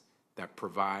exists that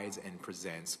provides and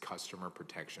presents customer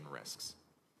protection risks.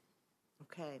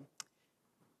 Okay.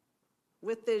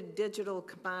 With the Digital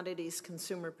Commodities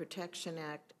Consumer Protection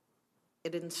Act,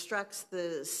 it instructs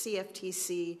the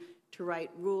CFTC to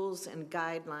write rules and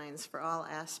guidelines for all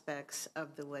aspects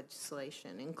of the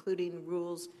legislation, including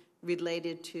rules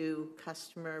related to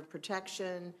customer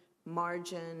protection,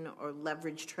 margin or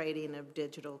leverage trading of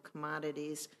digital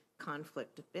commodities,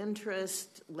 conflict of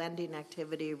interest, lending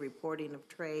activity, reporting of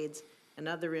trades, and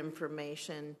other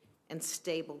information, and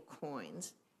stable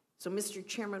coins. So, Mr.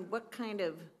 Chairman, what kind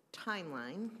of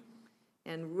timeline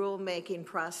and rulemaking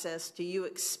process do you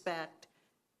expect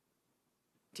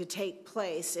to take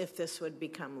place if this would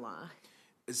become law?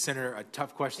 Senator, a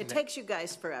tough question. It takes you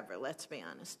guys forever, let's be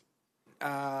honest.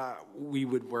 We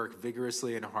would work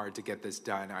vigorously and hard to get this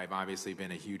done. I've obviously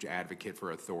been a huge advocate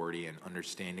for authority and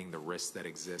understanding the risks that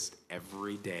exist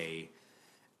every day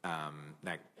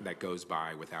that goes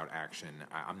by without action.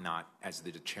 I'm not, as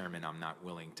the chairman, I'm not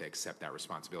willing to accept that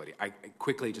responsibility. I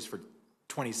quickly, just for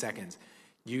 20 seconds,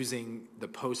 using the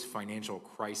post-financial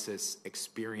crisis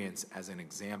experience as an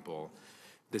example,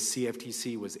 the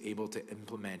CFTC was able to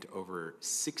implement over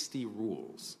 60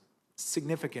 rules,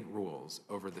 significant rules,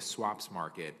 over the swaps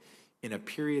market in a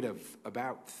period of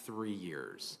about 3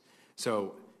 years.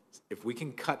 So if we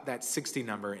can cut that 60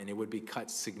 number, and it would be cut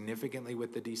significantly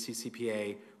with the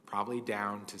DCCPA, probably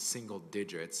down to single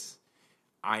digits,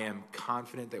 I am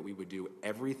confident that we would do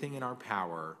everything in our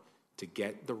power to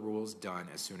get the rules done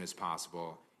as soon as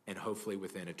possible, and hopefully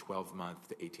within a 12-month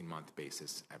to 18-month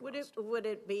basis at most. Would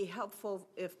it be helpful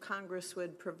if Congress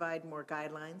would provide more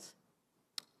guidelines?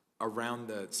 Around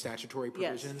the statutory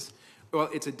provisions? Yes. Well,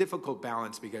 it's a difficult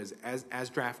balance because as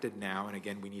drafted now, and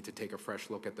again, we need to take a fresh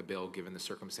look at the bill given the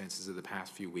circumstances of the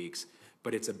past few weeks,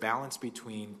 but it's a balance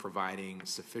between providing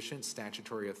sufficient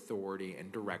statutory authority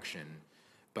and direction,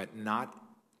 but not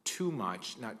too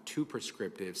much, not too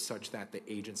prescriptive, such that the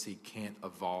agency can't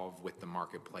evolve with the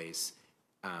marketplace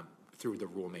through the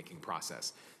rulemaking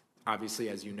process. Obviously,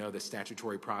 as you know, the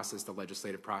statutory process, the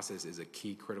legislative process, is a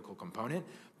key critical component,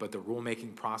 but the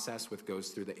rulemaking process, which goes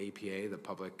through the APA, the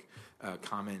public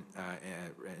comment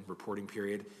and reporting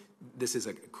period, this is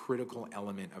a critical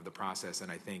element of the process,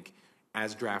 and I think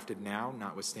as drafted now,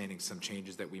 notwithstanding some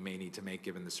changes that we may need to make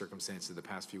given the circumstances of the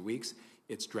past few weeks,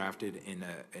 it's drafted in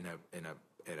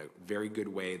a very good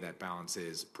way that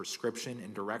balances prescription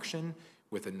and direction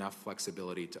with enough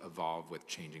flexibility to evolve with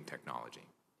changing technology.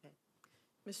 Okay.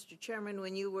 Mr. Chairman,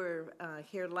 when you were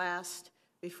here last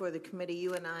before the committee,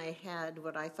 you and I had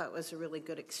what I thought was a really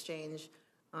good exchange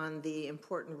on the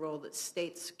important role that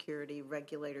state security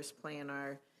regulators play in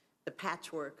the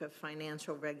patchwork of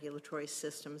financial regulatory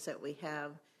systems that we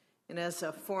have. And as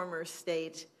a former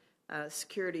state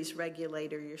securities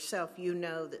regulator yourself, you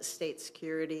know that state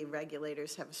security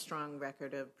regulators have a strong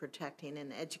record of protecting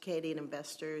and educating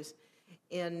investors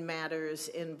in matters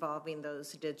involving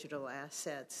those digital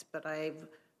assets. But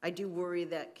I do worry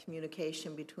that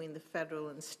communication between the federal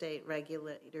and state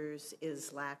regulators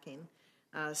is lacking,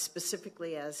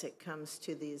 specifically as it comes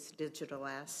to these digital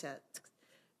assets.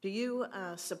 Do you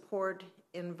support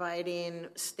inviting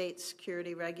state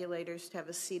security regulators to have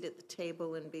a seat at the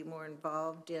table and be more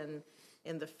involved in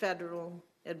the federal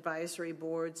advisory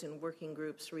boards and working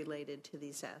groups related to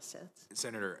these assets?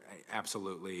 Senator,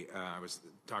 absolutely. I was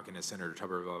talking to Senator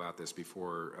Tuberville about this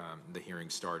before the hearing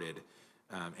started,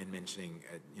 and mentioning,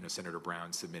 Senator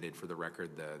Brown submitted for the record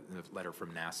the letter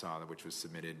from NASA, which was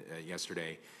submitted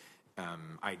yesterday.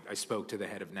 I spoke to the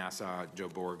head of NASA, Joe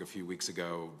Borg, a few weeks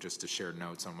ago just to share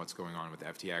notes on what's going on with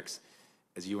FTX.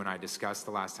 As you and I discussed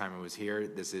the last time I was here,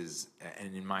 this is,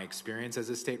 and in my experience as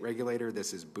a state regulator,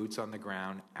 this is boots on the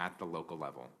ground at the local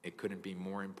level. It couldn't be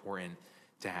more important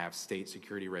to have state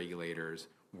security regulators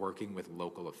working with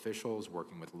local officials,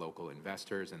 working with local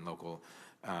investors and local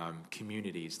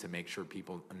communities to make sure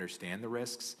people understand the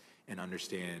risks and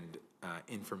understand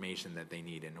information that they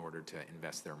need in order to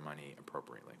invest their money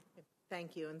appropriately.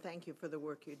 Thank you, and thank you for the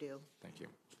work you do. Thank you.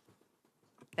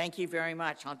 Thank you very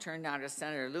much. I'll turn now to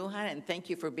Senator Lujan, and thank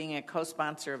you for being a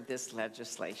co-sponsor of this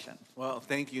legislation. Well,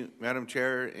 thank you, Madam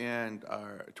Chair, and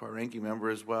to our ranking member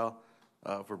as well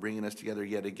for bringing us together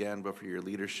yet again, but for your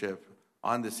leadership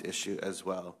on this issue as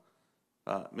well.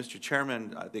 Mr.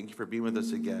 Chairman, thank you for being with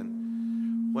us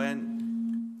again.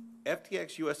 When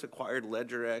FTX US acquired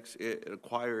LedgerX, it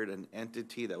acquired an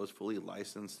entity that was fully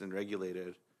licensed and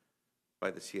regulated by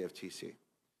the CFTC.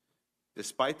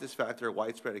 Despite this fact, there are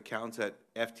widespread accounts that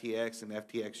FTX and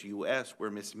FTX US were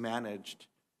mismanaged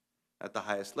at the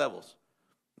highest levels.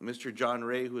 Mr. John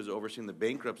Ray, who is overseeing the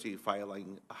bankruptcy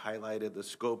filing, highlighted the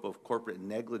scope of corporate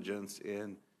negligence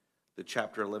in the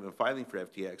Chapter 11 filing for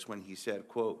FTX when he said,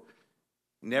 quote,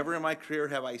 "Never in my career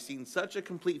have I seen such a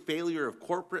complete failure of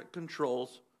corporate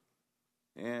controls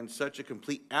and such a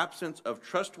complete absence of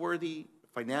trustworthy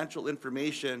financial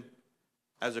information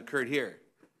as occurred here."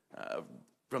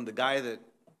 From the guy that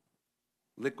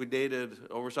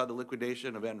oversaw the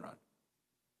liquidation of Enron.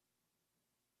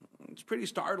 It's pretty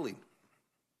startling.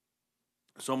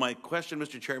 So my question,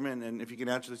 Mr. Chairman, and if you can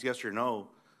answer this yes or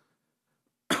no,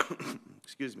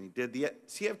 excuse me, did the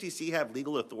CFTC have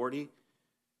legal authority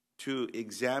to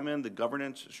examine the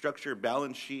governance structure,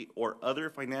 balance sheet, or other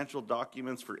financial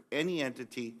documents for any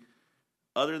entity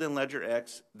other than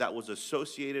LedgerX that was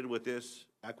associated with this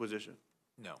acquisition?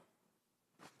 No.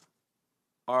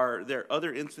 Are there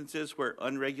other instances where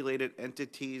unregulated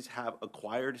entities have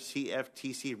acquired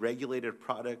CFTC-regulated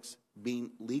products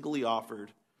being legally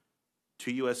offered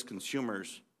to U.S.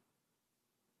 consumers?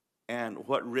 And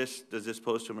what risk does this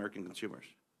pose to American consumers?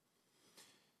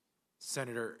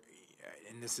 Senator,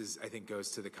 and this is, I think,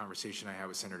 goes to the conversation I had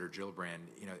with Senator Gillibrand.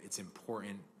 You know, it's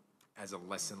important as a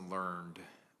lesson learned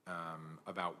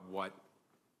about what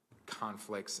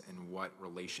conflicts and what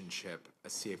relationship a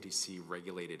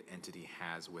CFTC-regulated entity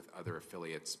has with other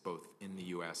affiliates, both in the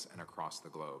U.S. and across the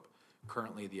globe.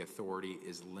 Currently, the authority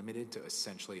is limited to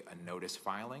essentially a notice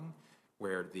filing,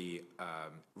 where the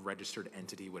registered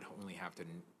entity would only have to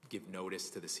give notice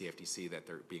to the CFTC that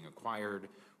they're being acquired,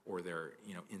 or they're,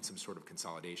 you know, in some sort of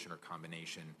consolidation or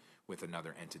combination with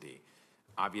another entity.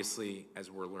 Obviously, as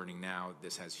we're learning now,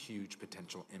 this has huge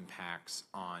potential impacts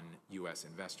on U.S.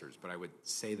 investors. But I would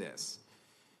say this: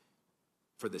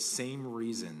 for the same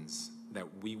reasons that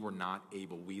we,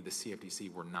 the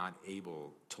CFTC, were not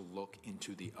able to look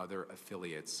into the other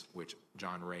affiliates, which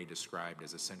John Ray described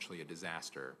as essentially a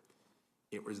disaster,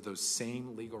 it was those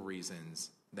same legal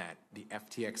reasons that the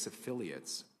FTX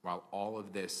affiliates, while all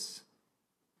of this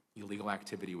illegal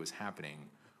activity was happening,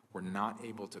 were not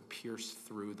able to pierce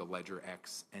through the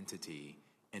LedgerX entity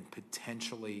and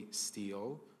potentially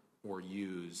steal or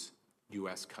use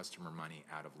U.S. customer money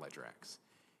out of LedgerX.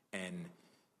 And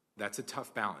that's a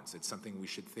tough balance. It's something we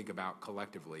should think about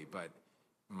collectively, but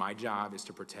my job is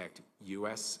to protect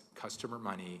U.S. customer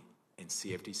money in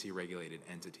CFTC-regulated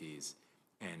entities,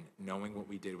 and knowing what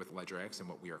we did with LedgerX and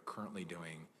what we are currently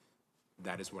doing,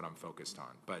 that is what I'm focused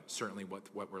on. But certainly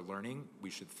what we're learning,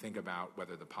 we should think about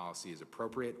whether the policy is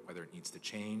appropriate, whether it needs to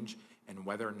change, and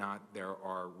whether or not there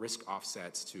are risk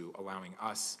offsets to allowing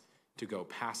us to go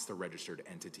past the registered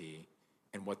entity,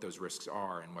 and what those risks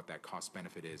are and what that cost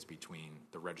benefit is between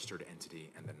the registered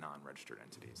entity and the non-registered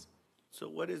entities. So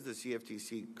what is the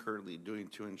CFTC currently doing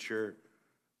to ensure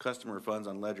customer funds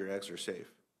on LedgerX are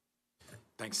safe?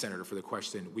 Thanks, Senator, for the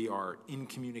question. We are in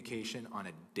communication on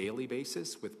a daily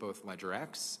basis with both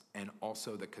LedgerX and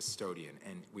also the custodian,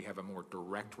 and we have a more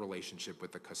direct relationship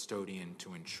with the custodian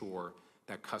to ensure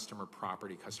that customer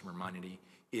property, customer money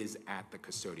is at the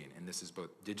custodian, and this is both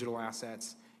digital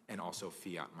assets and also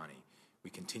fiat money.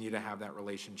 We continue to have that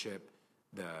relationship.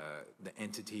 The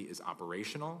entity is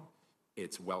operational.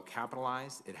 It's well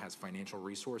capitalized. It has financial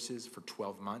resources for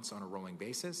 12 months on a rolling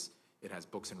basis. It has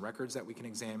books and records that we can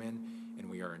examine, and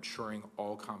we are ensuring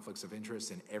all conflicts of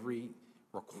interest and every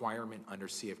requirement under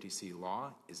CFTC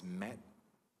law is met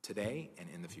today and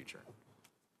in the future.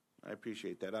 I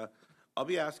appreciate that. I'll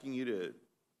be asking you to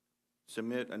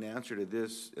submit an answer to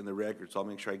this in the record, so I'll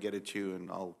make sure I get it to you, and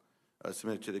I'll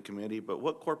submit it to the committee. But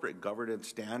what corporate governance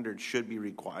standards should be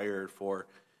required for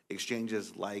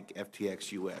exchanges like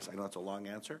FTX US? I know it's a long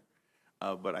answer,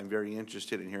 but I'm very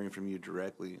interested in hearing from you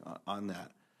directly on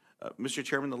that. Mr.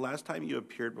 Chairman, the last time you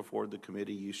appeared before the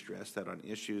committee, you stressed that on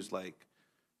issues like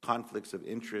conflicts of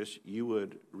interest, you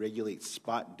would regulate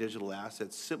spot digital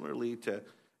assets similarly to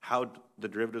how the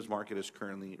derivatives market is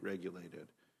currently regulated.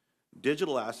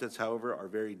 Digital assets, however, are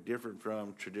very different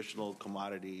from traditional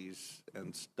commodities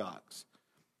and stocks.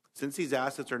 Since these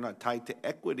assets are not tied to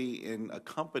equity in a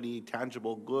company,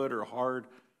 tangible good or hard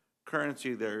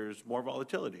currency, there's more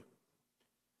volatility.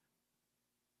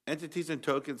 Entities and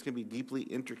tokens can be deeply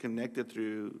interconnected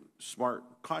through smart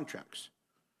contracts.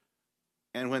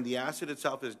 And when the asset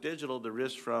itself is digital, the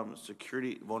risks from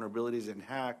security vulnerabilities and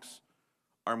hacks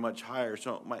are much higher.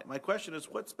 So my question is,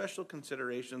 what special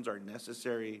considerations are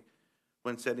necessary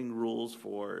when setting rules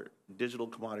for digital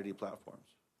commodity platforms?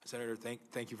 Senator,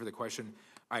 thank you for the question.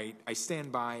 I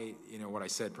stand by, what I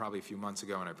said probably a few months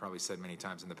ago, and I probably said many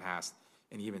times in the past,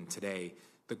 and even today.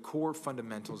 The core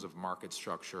fundamentals of market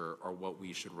structure are what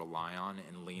we should rely on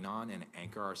and lean on and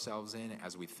anchor ourselves in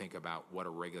as we think about what a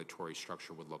regulatory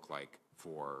structure would look like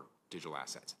for digital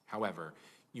assets. However,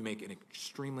 you make an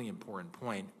extremely important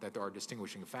point that there are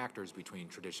distinguishing factors between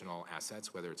traditional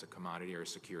assets, whether it's a commodity or a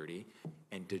security,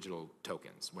 and digital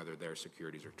tokens, whether they're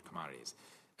securities or commodities.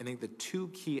 I think the two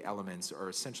key elements are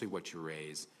essentially what you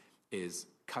raise is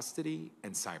custody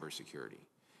and cybersecurity.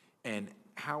 And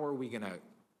how are we going to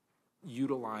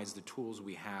utilize the tools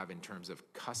we have in terms of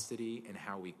custody and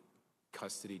how we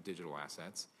custody digital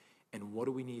assets, and what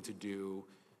do we need to do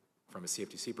from a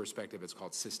CFTC perspective? It's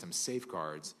called system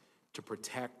safeguards to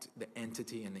protect the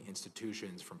entity and the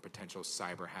institutions from potential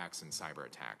cyber hacks and cyber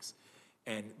attacks.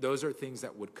 And those are things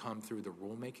that would come through the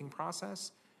rulemaking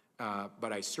process,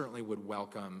 but I certainly would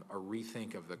welcome a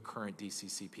rethink of the current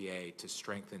DCCPA to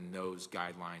strengthen those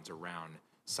guidelines around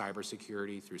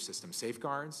cybersecurity through system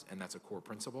safeguards, and that's a core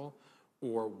principle,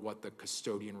 or what the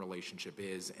custodian relationship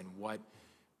is and what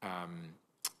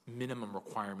minimum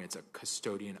requirements a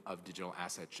custodian of digital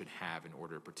assets should have in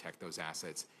order to protect those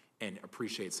assets, and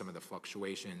appreciate some of the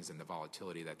fluctuations and the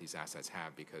volatility that these assets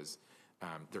have, because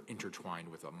they're intertwined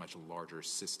with a much larger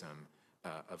system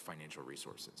of financial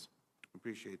resources.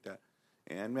 Appreciate that.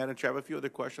 And Madam Chair, I have a few other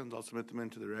questions. I'll submit them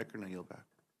into the record and I yield back.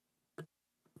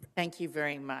 Thank you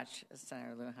very much,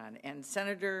 Senator Lujan. And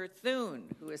Senator Thune,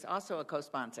 who is also a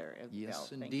co-sponsor of the bill.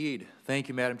 Yes, indeed. Thank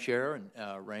you, Madam Chair,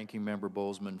 and Ranking Member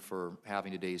Bozeman for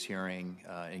having today's hearing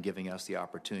and giving us the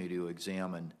opportunity to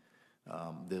examine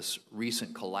this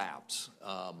recent collapse.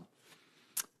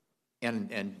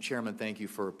 And Chairman, thank you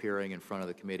for appearing in front of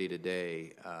the committee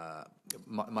today.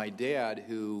 My dad,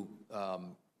 who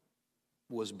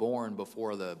was born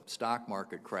before the stock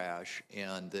market crash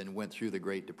and then went through the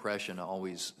Great Depression,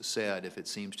 always said, if it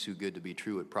seems too good to be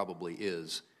true, it probably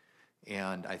is.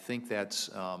 And I think that's,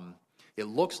 it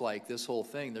looks like this whole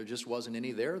thing, there just wasn't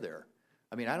any there.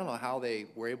 I mean, I don't know how they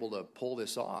were able to pull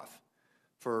this off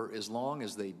for as long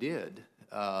as they did.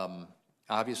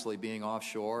 Obviously being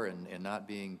offshore and not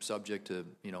being subject to,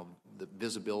 the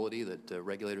visibility that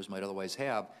regulators might otherwise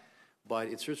have. But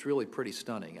it's just really pretty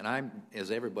stunning. And I'm,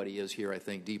 as everybody is here, I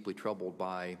think, deeply troubled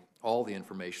by all the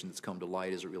information that's come to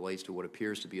light as it relates to what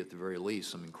appears to be, at the very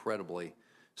least, some incredibly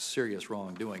serious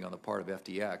wrongdoing on the part of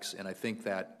FTX. And I think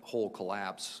that whole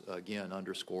collapse, again,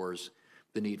 underscores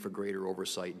the need for greater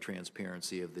oversight and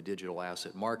transparency of the digital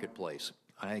asset marketplace.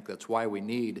 I think that's why we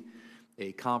need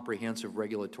a comprehensive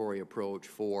regulatory approach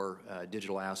for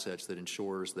digital assets that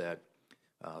ensures that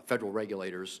federal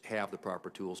regulators have the proper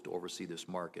tools to oversee this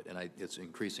market, and it's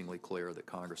increasingly clear that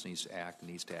Congress needs to act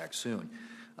and needs to act soon.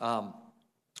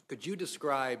 Could you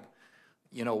describe,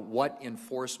 what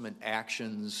enforcement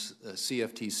actions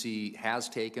CFTC has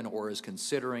taken or is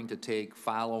considering to take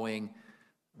following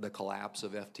the collapse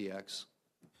of FTX?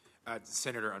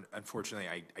 Senator, unfortunately,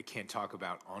 I can't talk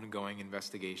about ongoing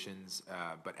investigations,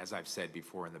 but as I've said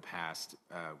before in the past,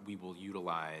 we will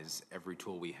utilize every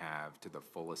tool we have to the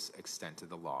fullest extent of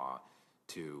the law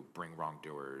to bring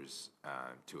wrongdoers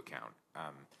to account.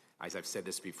 As I've said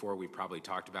this before, we've probably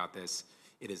talked about this.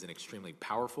 It is an extremely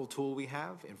powerful tool we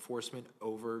have, enforcement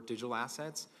over digital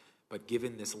assets, but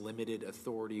given this limited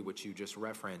authority, which you just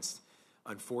referenced,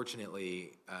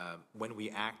 unfortunately, when we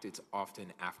act, it's often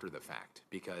after the fact,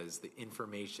 because the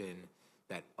information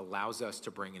that allows us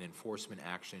to bring an enforcement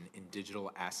action in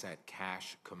digital asset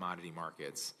cash commodity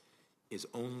markets is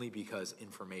only because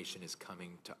information is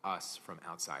coming to us from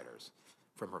outsiders,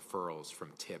 from referrals,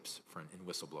 from tips, and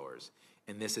whistleblowers.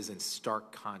 And this is in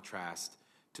stark contrast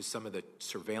to some of the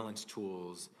surveillance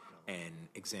tools and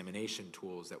examination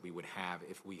tools that we would have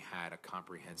if we had a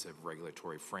comprehensive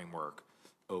regulatory framework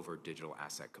over digital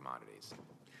asset commodities.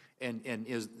 And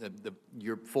is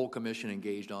your full commission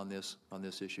engaged on this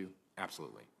issue?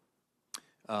 Absolutely.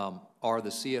 Are the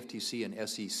CFTC and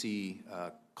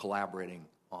SEC collaborating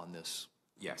on this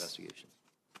investigation?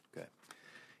 Okay.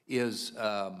 Is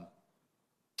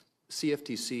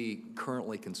CFTC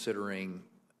currently considering,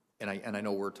 and I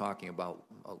know we're talking about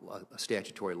a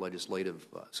statutory legislative,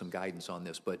 some guidance on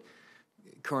this, but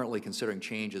currently considering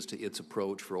changes to its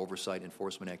approach for oversight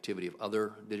enforcement activity of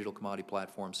other digital commodity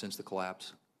platforms since the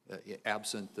collapse,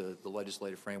 absent the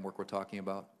legislative framework we're talking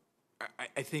about?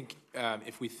 I think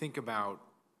if we think about,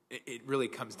 it really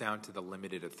comes down to the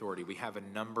limited authority. We have a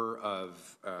number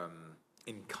of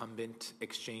incumbent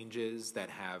exchanges that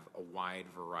have a wide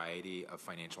variety of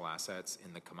financial assets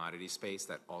in the commodity space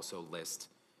that also list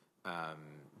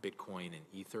Bitcoin and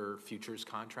Ether futures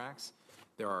contracts.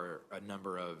 There are a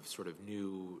number of sort of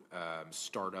new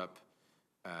startup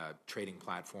trading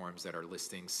platforms that are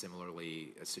listing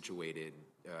similarly situated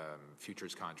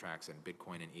futures contracts in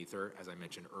Bitcoin and Ether. As I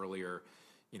mentioned earlier,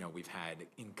 we've had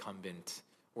incumbent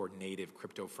or native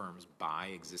crypto firms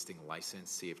buy existing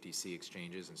licensed CFTC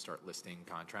exchanges and start listing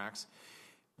contracts.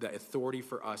 The authority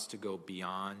for us to go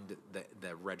beyond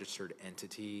the registered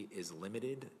entity is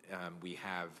limited. We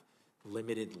have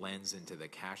limited lens into the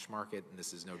cash market, and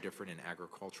this is no different in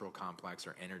agricultural complex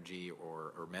or energy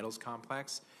or metals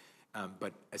complex.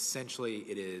 But essentially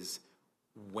it is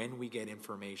when we get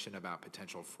information about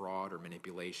potential fraud or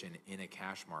manipulation in a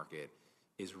cash market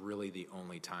is really the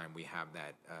only time we have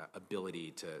that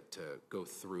ability to go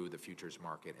through the futures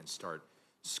market and start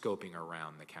scoping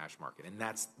around the cash market. And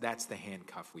that's the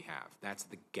handcuff we have. That's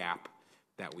the gap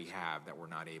that we have that we're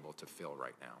not able to fill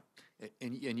right now.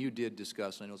 And you did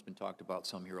discuss, I know it's been talked about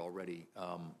some here already,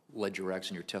 LedgerX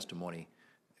in your testimony.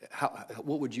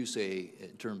 What would you say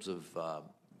in terms of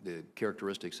the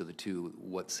characteristics of the two,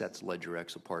 what sets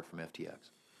LedgerX apart from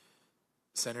FTX?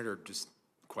 Senator, just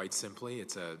Quite simply,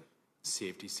 it's a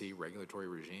CFTC regulatory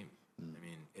regime. I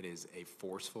mean, it is a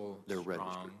forceful,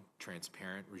 strong,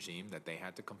 transparent regime that they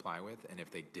had to comply with, and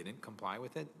if they didn't comply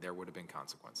with it, there would have been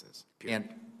consequences. Period.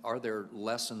 And are there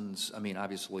lessons, I mean,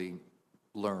 obviously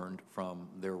learned from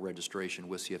their registration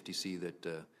with CFTC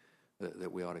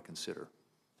that we ought to consider?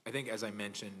 I think, as I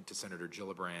mentioned to Senator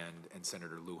Gillibrand and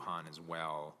Senator Lujan as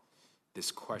well,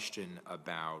 this question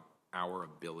about our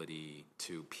ability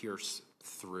to pierce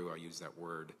through, I'll use that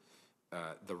word,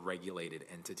 the regulated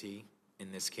entity.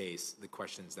 In this case, the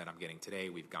questions that I'm getting today,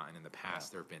 we've gotten in the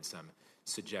past. There have been some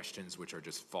suggestions which are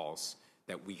just false,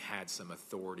 that we had some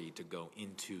authority to go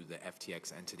into the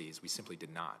FTX entities. We simply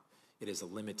did not. It is a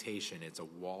limitation. It's a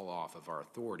wall off of our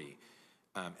authority.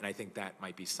 And I think that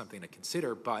might be something to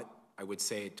consider, but I would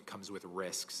say it comes with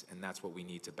risks, and that's what we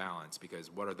need to balance, because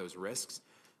what are those risks?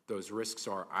 Those risks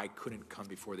are, I couldn't come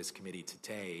before this committee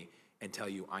today and tell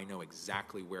you I know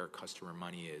exactly where customer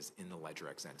money is in the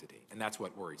LedgerX entity. And that's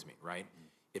what worries me, right?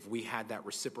 If we had that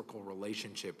reciprocal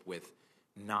relationship with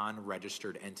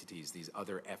non-registered entities, these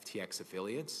other FTX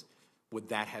affiliates, would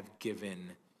that have given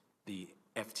the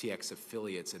FTX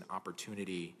affiliates an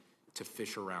opportunity to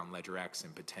fish around LedgerX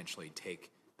and potentially take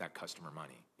that customer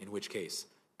money? In which case,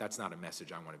 that's not a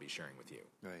message I want to be sharing with you.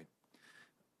 Right.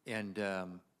 And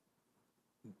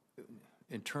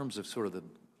in terms of sort of the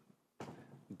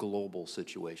global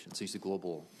situation, so you see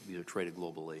global, these are traded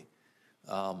globally,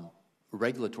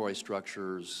 regulatory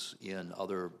structures in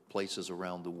other places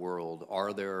around the world,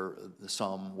 are there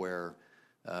some where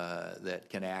that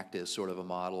can act as sort of a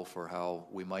model for how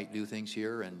we might do things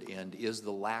here? And is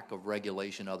the lack of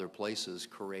regulation other places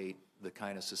create the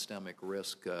kind of systemic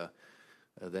risk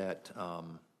that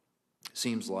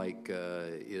seems like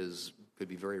could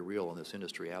be very real in this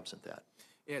industry absent that?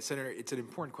 Yeah, Senator, it's an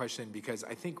important question, because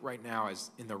I think right now, as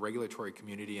in the regulatory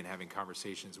community and having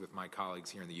conversations with my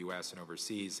colleagues here in the U.S. and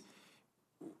overseas,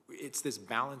 it's this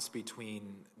balance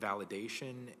between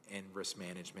validation and risk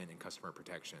management and customer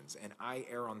protections. And I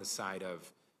err on the side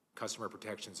of customer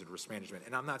protections and risk management.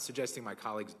 And I'm not suggesting my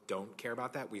colleagues don't care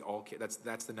about that. We all care.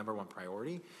 That's the number one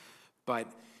priority. But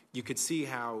you could see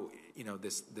how, you know,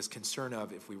 this concern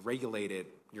of, if we regulate it,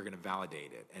 you're going to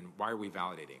validate it. And why are we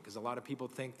validating? Because a lot of people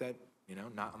think that, you know,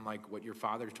 not unlike what your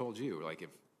father told you, like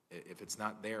if it's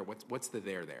not there, what's the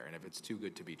there? And if it's too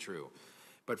good to be true.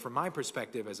 But from my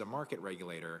perspective as a market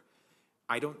regulator,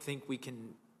 I don't think we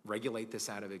can regulate this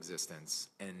out of existence.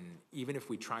 And even if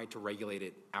we tried to regulate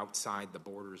it outside the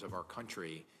borders of our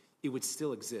country, it would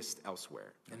still exist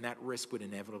elsewhere. And that risk would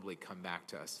inevitably come back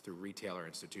to us through retail or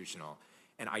institutional.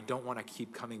 And I don't want to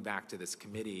keep coming back to this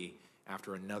committee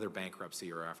after another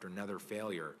bankruptcy or after another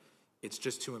failure. It's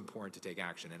just too important to take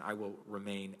action. And I will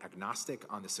remain agnostic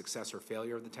on the success or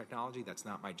failure of the technology. That's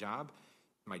not my job.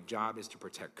 My job is to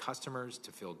protect customers,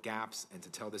 to fill gaps, and to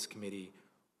tell this committee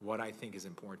what I think is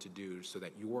important to do so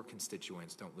that your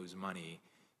constituents don't lose money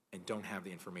and don't have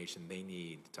the information they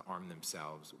need to arm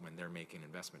themselves when they're making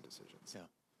investment decisions. Yeah,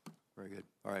 very good.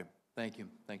 All right, thank you.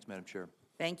 Thanks, Madam Chair.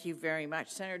 Thank you very much.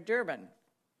 Senator Durbin.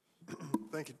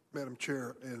 Thank you, Madam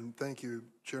Chair, and thank you,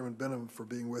 Chairman Behnam, for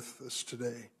being with us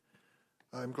today.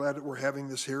 I'm glad that we're having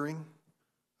this hearing.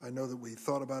 I know that we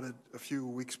thought about it a few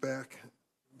weeks back.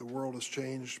 The world has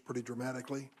changed pretty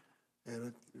dramatically, and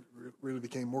it really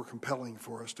became more compelling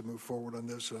for us to move forward on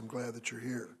this, and I'm glad that you're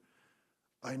here.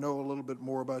 I know a little bit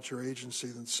more about your agency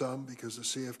than some, because the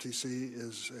CFTC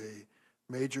is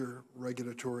a major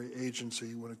regulatory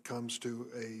agency when it comes to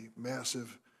a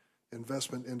massive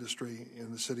investment industry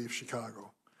in the city of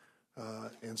Chicago.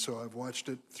 And so I've watched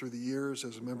it through the years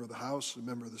as a member of the House, a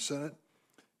member of the Senate,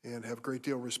 and have a great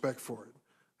deal of respect for it.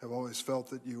 I've always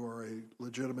felt that you are a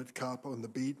legitimate cop on the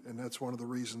beat, and that's one of the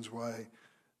reasons why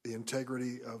the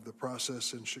integrity of the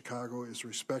process in Chicago is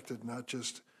respected, not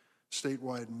just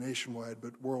statewide and nationwide,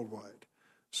 but worldwide.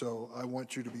 So I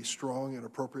want you to be strong and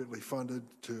appropriately funded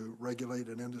to regulate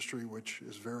an industry which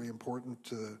is very important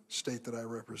to the state that I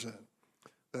represent.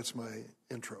 That's my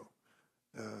intro.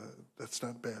 That's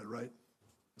not bad, right?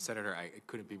 Senator, I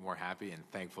couldn't be more happy and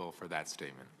thankful for that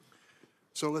statement.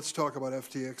 So let's talk about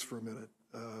FTX for a minute.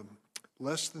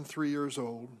 Less than 3 years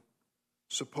old,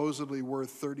 supposedly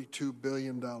worth $32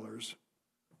 billion,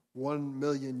 1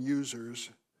 million users,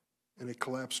 and it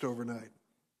collapsed overnight.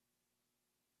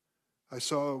 I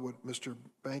saw what Mr.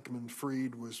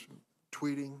 Bankman-Fried was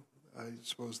tweeting. I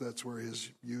suppose that's where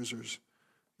his users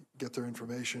get their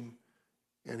information.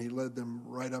 And he led them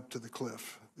right up to the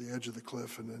cliff, the edge of the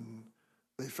cliff, and then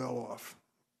they fell off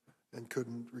and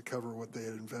couldn't recover what they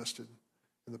had invested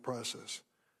in the process.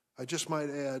 I just might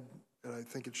add, and I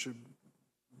think it should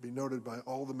be noted by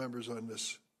all the members on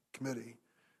this committee,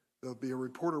 there'll be a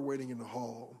reporter waiting in the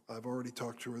hall. I've already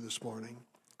talked to her this morning,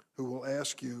 who will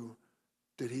ask you,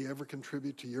 did he ever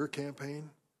contribute to your campaign?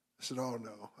 I said, oh,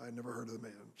 no, I never heard of the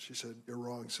man. She said, you're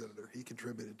wrong, Senator. He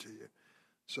contributed to you.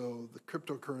 So the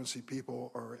cryptocurrency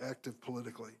people are active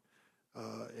politically,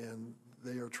 and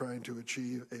they are trying to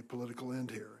achieve a political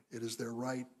end here. It is their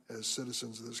right as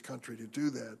citizens of this country to do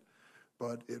that,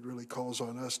 but it really calls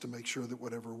on us to make sure that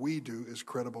whatever we do is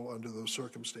credible under those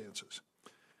circumstances.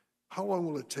 How long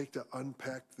will it take to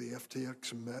unpack the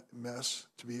FTX mess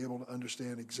to be able to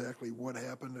understand exactly what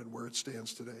happened and where it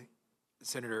stands today?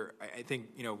 Senator, I think,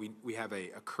 we have a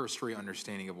cursory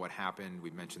understanding of what happened.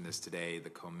 We've mentioned this today,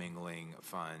 the commingling of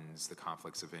funds, the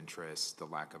conflicts of interest, the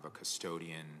lack of a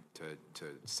custodian to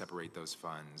separate those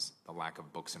funds, the lack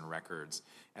of books and records.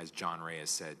 As John Reyes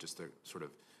said, just a sort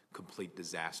of complete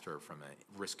disaster from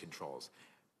risk controls.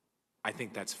 I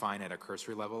think that's fine at a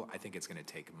cursory level. I think it's going to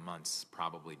take months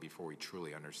probably before we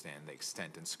truly understand the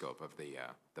extent and scope of the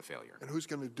failure. And who's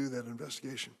going to do that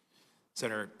investigation?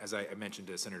 Senator, as I mentioned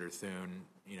to Senator Thune,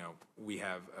 we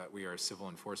are a civil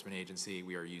enforcement agency.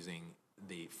 We are using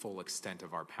the full extent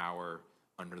of our power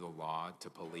under the law to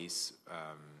police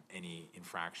any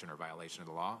infraction or violation of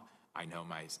the law. I know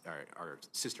our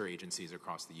sister agencies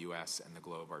across the U.S. and the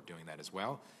globe are doing that as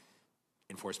well.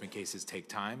 Enforcement cases take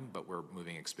time, but we're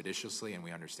moving expeditiously, and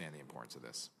we understand the importance of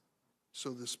this.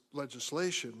 So this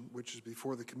legislation, which is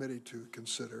before the committee to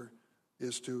consider,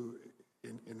 is to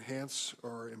enhance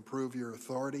or improve your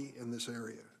authority in this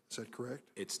area. Is that correct?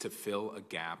 It's to fill a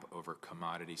gap over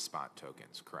commodity spot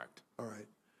tokens, correct. All right.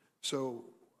 So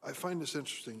I find this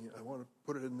interesting. I want to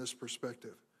put it in this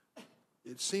perspective.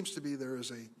 It seems to be there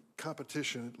is a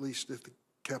competition, at least at the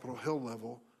Capitol Hill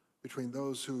level, between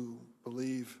those who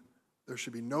believe there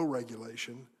should be no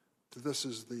regulation, that this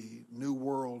is the new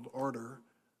world order.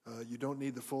 You don't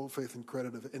need the full faith and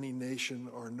credit of any nation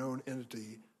or known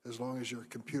entity as long as your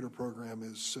computer program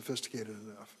is sophisticated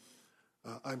enough.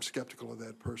 I'm skeptical of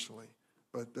that personally,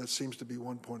 but that seems to be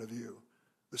one point of view.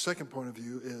 The second point of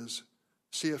view is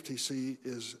CFTC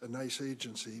is a nice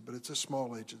agency, but it's a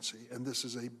small agency, and this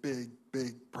is a big,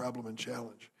 big problem and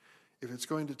challenge. If it's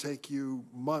going to take you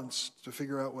months to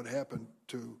figure out what happened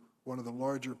to one of the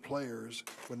larger players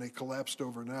when they collapsed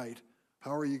overnight,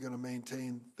 how are you going to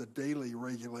maintain the daily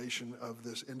regulation of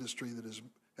this industry that is,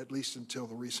 at least until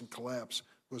the recent collapse,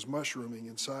 was mushrooming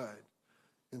in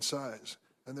size?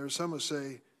 And there are some who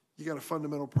say, you got a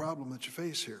fundamental problem that you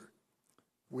face here.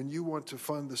 When you want to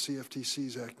fund the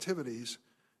CFTC's activities,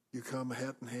 you come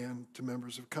hat in hand to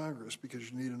members of Congress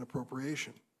because you need an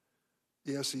appropriation.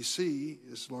 The SEC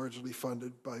is largely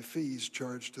funded by fees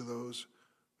charged to those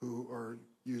who are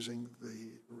using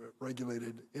the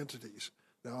regulated entities.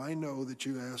 Now, I know that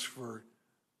you asked for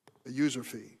a user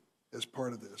fee as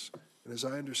part of this. And as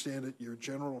I understand it, your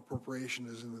general appropriation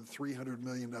is in the $300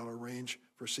 million range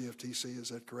for CFTC. Is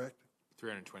that correct?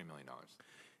 $320 million.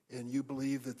 And you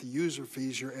believe that the user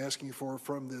fees you're asking for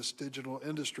from this digital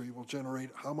industry will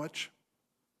generate how much?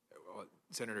 Well,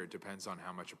 Senator, it depends on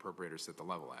how much appropriators set the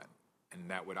level at. And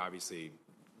that would obviously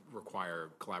require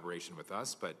collaboration with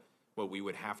us, but what we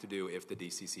would have to do if the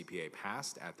DCCPA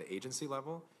passed at the agency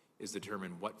level is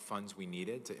determine what funds we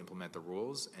needed to implement the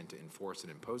rules and to enforce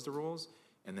and impose the rules,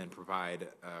 and then provide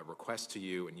a request to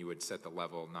you, and you would set the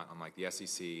level, not unlike the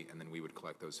SEC, and then we would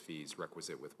collect those fees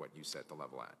requisite with what you set the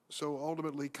level at. So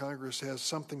ultimately, Congress has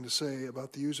something to say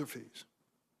about the user fees.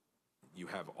 You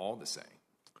have all to say.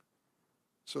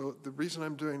 So the reason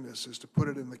I'm doing this is to put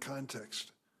it in the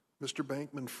context. Mr.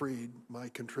 Bankman-Fried, my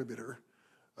contributor,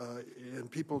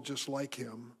 and people just like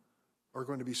him are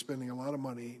going to be spending a lot of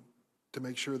money to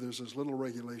make sure there's as little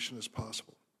regulation as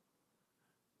possible.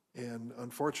 And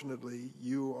unfortunately,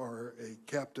 you are a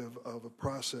captive of a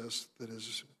process that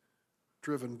is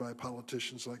driven by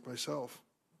politicians like myself.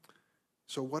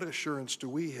 So what assurance do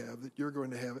we have that you're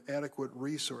going to have adequate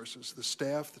resources, the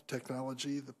staff, the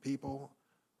technology, the people,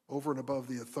 over and above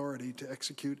the authority to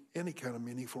execute any kind of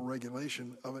meaningful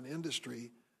regulation of an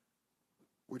industry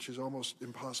which is almost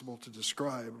impossible to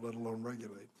describe, let alone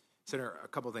regulate? Senator, a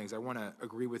couple of things. I want to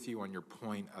agree with you on your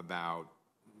point about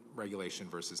regulation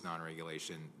versus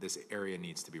non-regulation. This area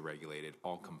needs to be regulated.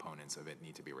 All components of it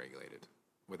need to be regulated,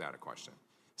 without a question.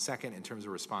 Second, in terms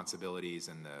of responsibilities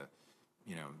and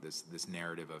this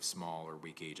narrative of small or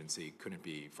weak agency couldn't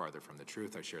be farther from the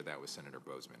truth. I shared that with Senator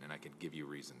Bozeman, and I can give you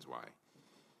reasons why.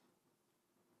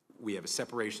 We have a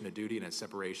separation of duty and a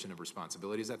separation of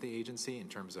responsibilities at the agency in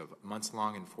terms of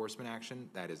months-long enforcement action.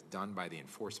 That is done by the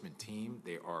enforcement team.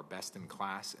 They are best in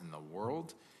class in the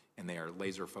world, and they are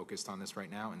laser-focused on this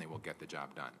right now, and they will get the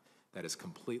job done. That is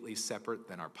completely separate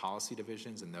than our policy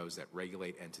divisions and those that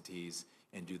regulate entities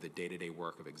and do the day-to-day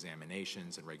work of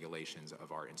examinations and regulations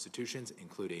of our institutions,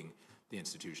 including the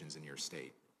institutions in your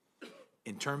state.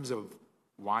 In terms of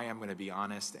why I'm going to be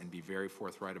honest and be very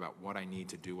forthright about what I need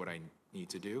to do, what I need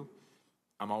to do,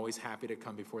 I'm always happy to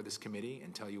come before this committee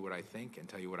and tell you what I think and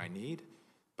tell you what I need,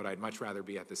 but I'd much rather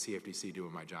be at the CFTC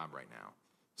doing my job right now.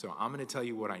 So I'm going to tell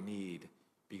you what I need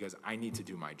because I need to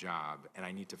do my job and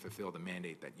I need to fulfill the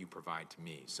mandate that you provide to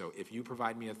me. So if you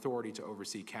provide me authority to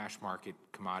oversee cash market,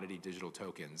 commodity, digital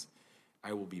tokens,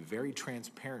 I will be very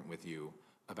transparent with you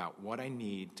about what I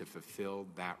need to fulfill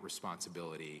that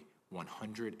responsibility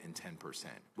 110%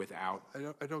 without...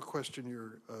 I don't question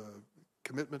your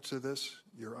commitment to this,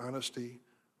 your honesty,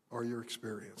 or your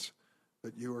experience,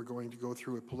 but you are going to go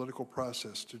through a political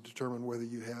process to determine whether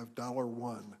you have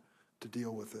 $1 to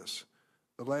deal with this.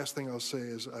 The last thing I'll say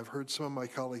is I've heard some of my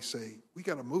colleagues say, we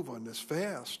got to move on this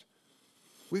fast.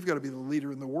 We've got to be the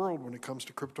leader in the world when it comes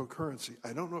to cryptocurrency.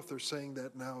 I don't know if they're saying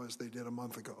that now as they did a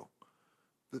month ago.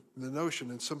 The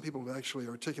notion, and some people have actually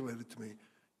articulated to me,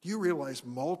 do you realize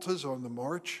Malta's on the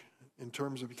march in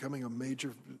terms of becoming a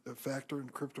major factor in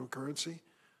cryptocurrency?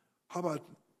 How about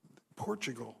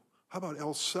Portugal? How about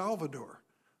El Salvador?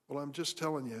 Well, I'm just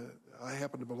telling you, I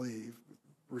happen to believe,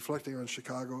 reflecting on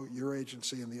Chicago, your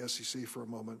agency, and the SEC for a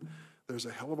moment, there's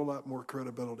a hell of a lot more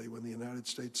credibility when the United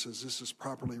States says this is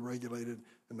properly regulated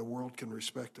and the world can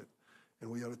respect it. And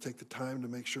we ought to take the time to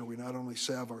make sure we not only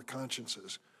salve our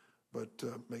consciences, but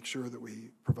make sure that we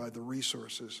provide the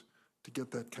resources to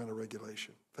get that kind of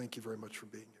regulation. Thank you very much for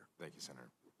being here. Thank you, Senator.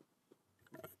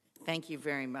 Thank you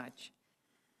very much.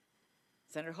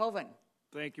 Senator Hoeven.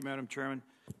 Thank you, Madam Chairman.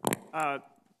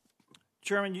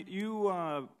 Chairman,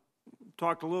 you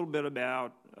talked a little bit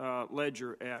about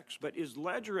Ledger X, but is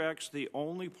Ledger X the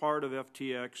only part of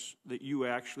FTX that you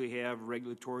actually have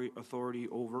regulatory authority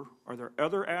over? Are there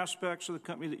other aspects of the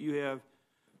company that you have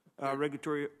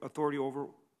regulatory authority over,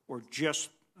 or just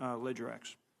Ledger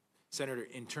X? Senator,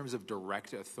 in terms of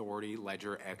direct authority,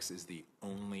 Ledger X is the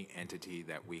only entity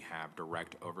that we have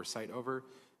direct oversight over.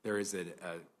 There is a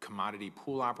commodity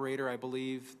pool operator, I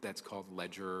believe, that's called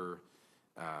Ledger,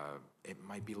 it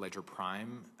might be Ledger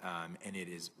Prime, and it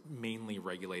is mainly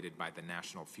regulated by the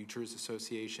National Futures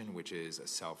Association, which is a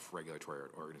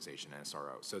self-regulatory organization,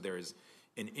 SRO. So there is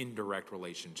an indirect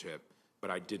relationship, but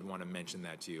I did want to mention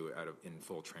that to you in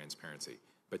full transparency.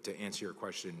 But to answer your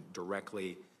question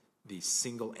directly, the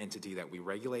single entity that we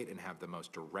regulate and have the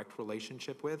most direct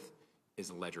relationship with is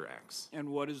Ledger X. And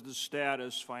what is the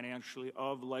status financially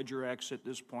of Ledger X at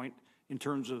this point in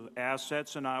terms of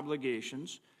assets and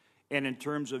obligations, and in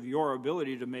terms of your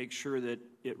ability to make sure that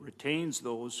it retains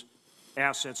those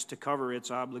assets to cover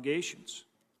its obligations?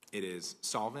 It is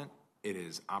solvent. It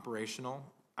is operational.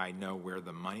 I know where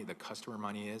the money, the customer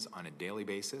money is on a daily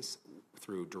basis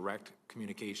through direct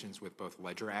communications with both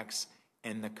Ledger X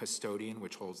and the custodian,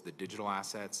 which holds the digital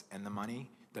assets and the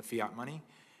money, the fiat money.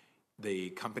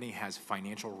 The company has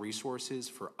financial resources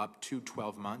for up to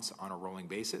 12 months on a rolling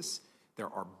basis. There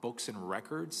are books and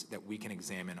records that we can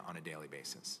examine on a daily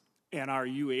basis. And are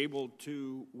you able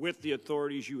to, with the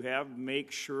authorities you have,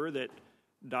 make sure that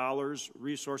dollars,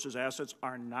 resources, assets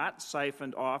are not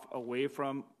siphoned off away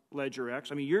from Ledger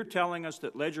X? I mean, you're telling us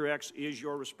that Ledger X is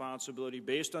your responsibility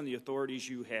based on the authorities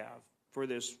you have for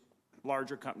this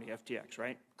larger company, FTX,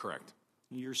 right? Correct.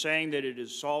 You're saying that it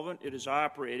is solvent, it is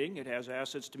operating, it has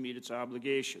assets to meet its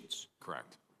obligations.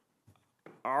 Correct.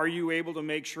 Are you able to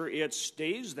make sure it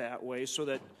stays that way so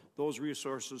that those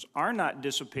resources are not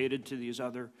dissipated to these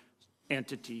other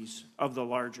entities of the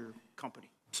larger company?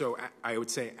 So I would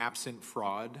say absent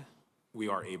fraud, we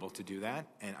are able to do that.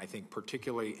 And I think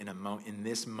particularly in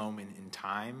this moment in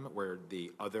time where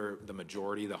the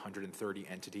majority, the 130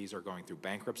 entities are going through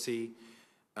bankruptcy,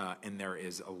 and there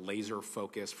is a laser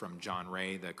focus from John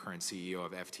Ray, the current CEO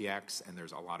of FTX, and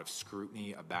there's a lot of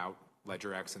scrutiny about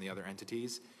Ledger X and the other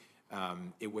entities.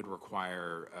 It would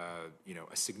require,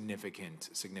 a significant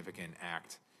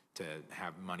act to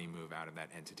have money move out of that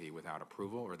entity without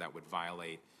approval, or that would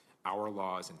violate our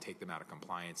laws and take them out of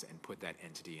compliance and put that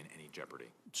entity in any jeopardy.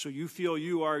 So you feel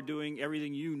you are doing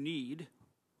everything you need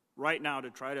right now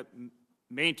to try to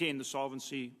maintain the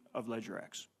solvency of Ledger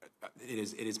X?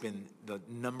 It has been the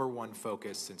 #1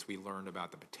 focus since we learned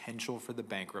about the potential for the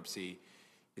bankruptcy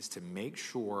is to make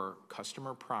sure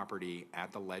customer property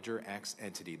at the Ledger X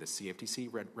entity, the CFTC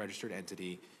registered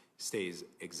entity, stays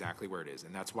exactly where it is.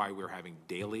 And that's why we're having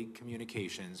daily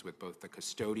communications with both the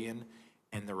custodian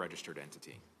and the registered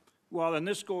entity. Well, and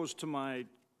this goes to my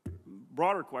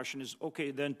broader question is, okay,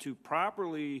 then to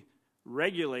properly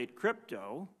regulate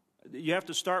crypto, you have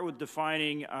to start with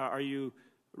defining, are you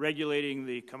regulating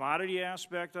the commodity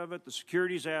aspect of it, the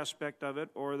securities aspect of it,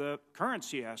 or the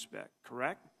currency aspect,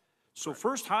 correct? So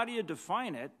first, how do you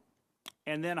define it?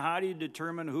 And then how do you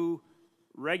determine who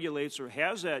regulates or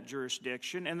has that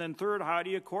jurisdiction? And then third, how do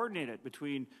you coordinate it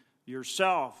between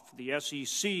yourself, the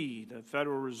SEC, the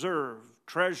Federal Reserve,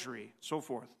 Treasury, so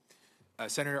forth?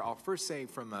 Senator, I'll first say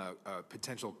from a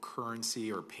potential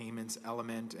currency or payments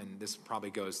element, and this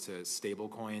probably goes to stable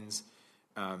coins,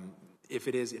 if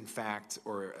it is in fact,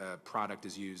 or a product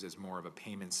is used as more of a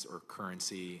payments or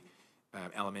currency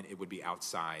element, it would be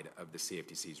outside of the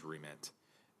CFTC's remit.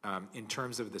 In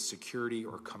terms of the security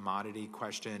or commodity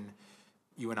question,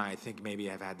 you and I think maybe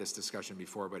have had this discussion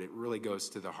before, but it really goes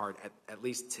to the heart, at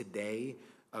least today,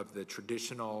 of the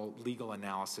traditional legal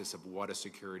analysis of what a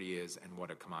security is and what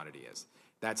a commodity is.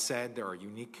 That said, there are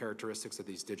unique characteristics of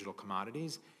these digital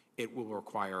commodities. It will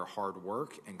require hard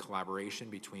work and collaboration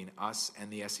between us and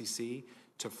the SEC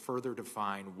to further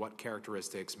define what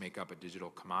characteristics make up a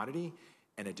digital commodity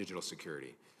and a digital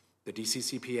security. The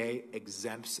DCCPA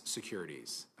exempts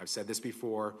securities. I've said this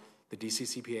before, the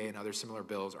DCCPA and other similar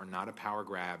bills are not a power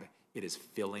grab. It is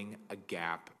filling a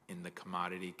gap in the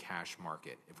commodity cash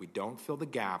market. If we don't fill the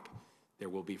gap, there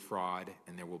will be fraud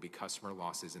and there will be customer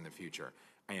losses in the future.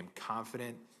 I am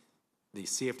confident the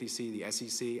CFTC, the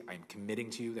SEC, I am committing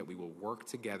to you that we will work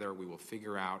together. We will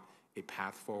figure out a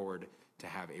path forward to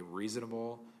have a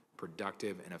reasonable,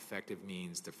 productive, and effective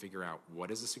means to figure out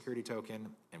what is a security token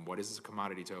and what is a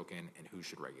commodity token and who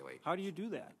should regulate. How do you do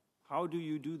that? How do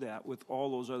you do that with all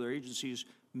those other agencies,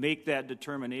 make that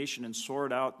determination and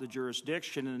sort out the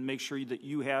jurisdiction and make sure that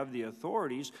you have the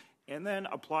authorities, and then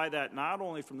apply that not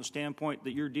only from the standpoint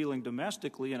that you're dealing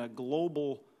domestically in a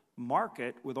global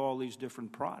market with all these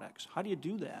different products? How do you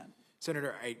do that?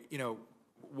 Senator,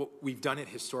 we've done it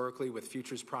historically with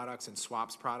futures products and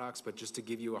swaps products, but just to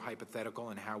give you a hypothetical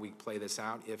and how we play this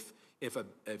out, if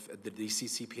the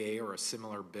DCCPA or a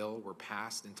similar bill were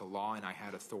passed into law and I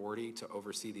had authority to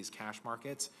oversee these cash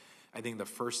markets, I think the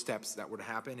first steps that would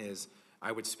happen is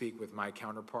I would speak with my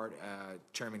counterpart,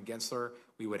 Chairman Gensler.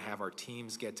 We would have our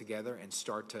teams get together and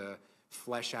start to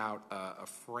flesh out a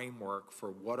framework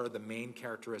for what are the main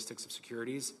characteristics of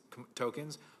securities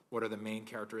tokens, what are the main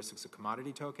characteristics of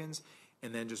commodity tokens,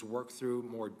 and then just work through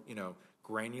more,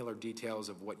 granular details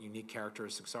of what unique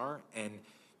characteristics are. And,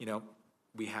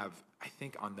 we have, I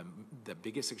think, on the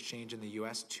biggest exchange in the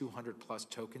U.S., 200 plus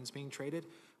tokens being traded.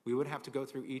 We would have to go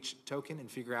through each token and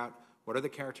figure out what are the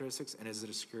characteristics and is it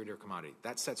a security or commodity.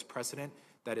 That sets precedent.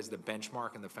 That is the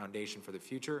benchmark and the foundation for the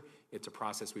future. It's a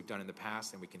process we've done in the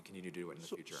past and we can continue to do it in the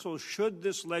future. So should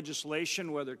this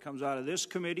legislation, whether it comes out of this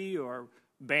committee or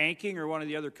banking or one of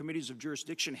the other committees of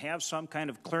jurisdiction, have some kind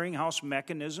of clearinghouse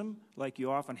mechanism like you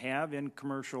often have in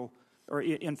commercial or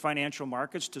in financial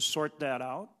markets to sort that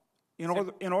out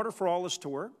in order for all this to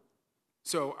work?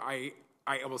 So I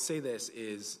will say this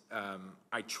is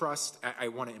I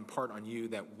want to impart on you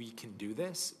that we can do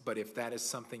this, but if that is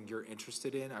something you're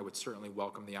interested in, I would certainly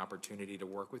welcome the opportunity to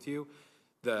work with you.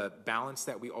 The balance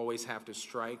that we always have to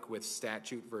strike with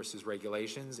statute versus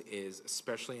regulations is,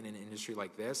 especially in an industry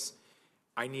like this,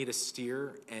 I need a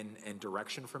steer and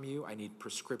direction from you. I need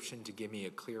prescription to give me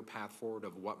a clear path forward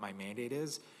of what my mandate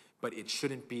is, but it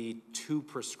shouldn't be too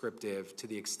prescriptive to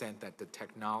the extent that the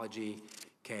technology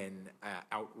can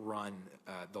outrun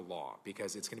the law,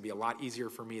 because it's going to be a lot easier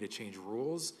for me to change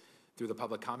rules through the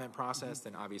public comment process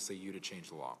than obviously you to change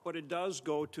the law. But it does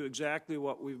go to exactly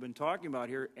what we've been talking about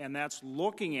here, and that's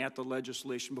looking at the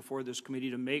legislation before this committee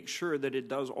to make sure that it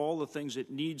does all the things it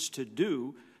needs to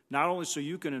do, not only so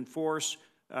you can enforce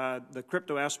the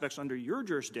crypto aspects under your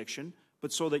jurisdiction,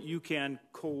 but so that you can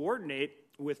coordinate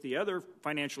with the other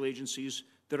financial agencies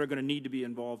that are going to need to be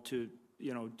involved to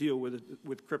deal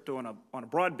with crypto on a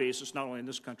broad basis, not only in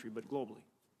this country, but globally.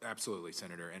 Absolutely,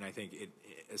 Senator. And I think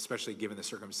especially given the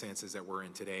circumstances that we're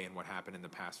in today and what happened in the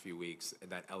past few weeks,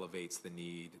 that elevates the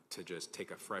need to just take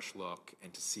a fresh look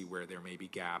and to see where there may be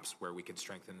gaps, where we can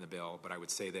strengthen the bill. But I would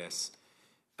say this,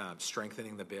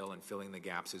 strengthening the bill and filling the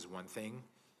gaps is one thing.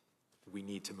 We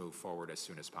need to move forward as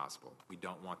soon as possible. We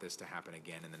don't want this to happen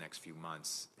again in the next few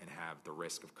months and have the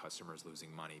risk of customers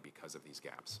losing money because of these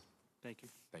gaps. Thank you.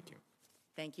 Thank you.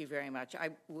 Thank you very much.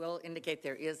 I will indicate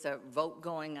there is a vote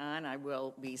going on. I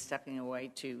will be stepping away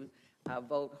to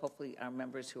vote. Hopefully our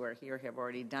members who are here have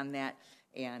already done that.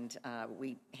 And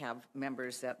we have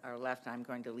members that are left. I'm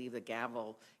going to leave the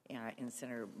gavel in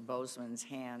Senator Bozeman's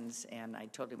hands, and I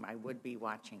told him I would be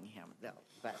watching him, though.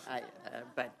 But I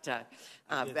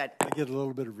get a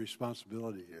little bit of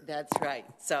responsibility here. That's right.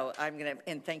 So I'm going to,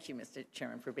 and thank you, Mr.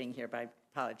 Chairman, for being here. But I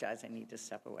apologize. I need to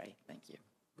step away. Thank you.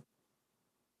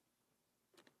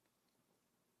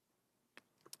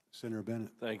 Senator Bennett.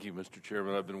 Thank you, Mr.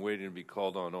 Chairman. I've been waiting to be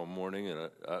called on all morning,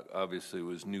 and obviously it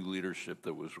was new leadership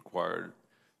that was required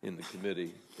in the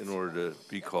committee in order to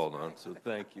be called on. So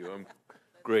thank you. I'm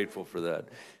grateful for that.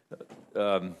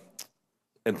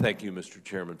 And thank you, Mr.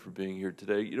 Chairman, for being here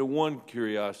today. You know, one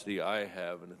curiosity I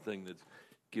have, and a thing that's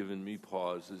given me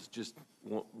pause, is just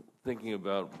thinking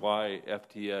about why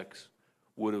FTX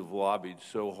would have lobbied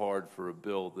so hard for a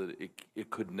bill that it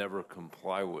could never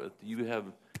comply with. Do you have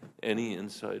any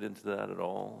insight into that at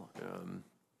all?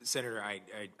 Senator,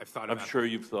 I've thought about I'm sure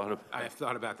you've thought about that. I've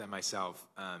thought about that myself,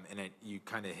 and you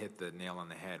kind of hit the nail on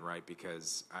the head, right?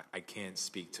 Because I can't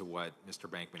speak to what Mr.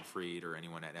 Bankman-Fried or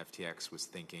anyone at FTX was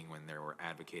thinking when they were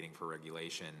advocating for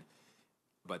regulation.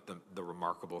 But the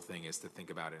remarkable thing is to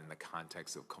think about it in the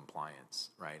context of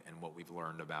compliance, right? And what we've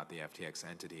learned about the FTX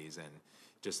entities, and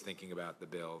just thinking about the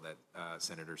bill that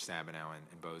Senator Stabenow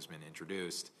and Bozeman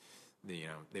introduced,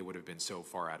 they would have been so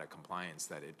far out of compliance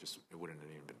that it wouldn't have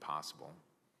even been possible.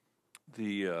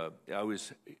 I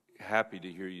was happy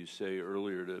to hear you say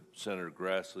earlier to Senator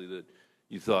Grassley that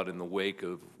you thought in the wake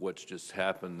of what's just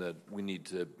happened that we need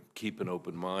to keep an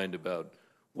open mind about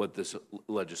what this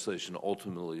legislation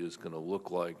ultimately is going to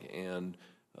look like. And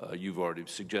you've already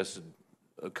suggested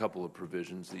a couple of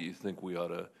provisions that you think we ought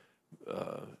to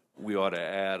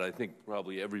add. I think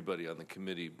probably everybody on the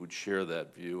committee would share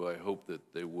that view. I hope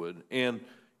that they would, and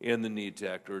the need to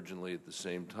act urgently at the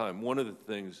same time. One of the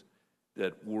things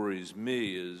that worries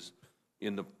me is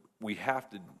we have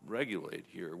to regulate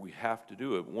here. We have to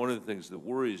do it. One of the things that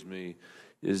worries me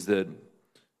is that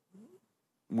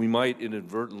we might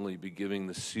inadvertently be giving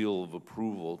the seal of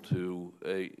approval to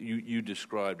you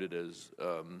described it as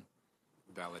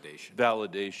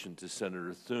validation to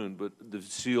Senator Thune, but the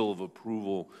seal of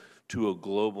approval to a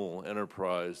global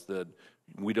enterprise that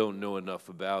we don't know enough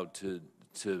about to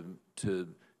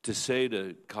say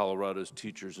to Colorado's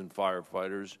teachers and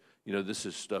firefighters, this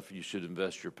is stuff you should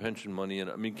invest your pension money in.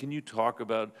 I mean, can you talk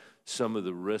about some of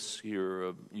the risks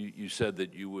here? You said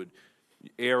that you would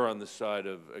err on the side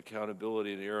of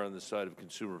accountability and err on the side of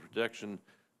consumer protection.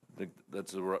 I think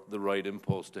that's the right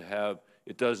impulse to have.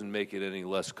 It doesn't make it any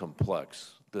less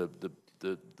complex, the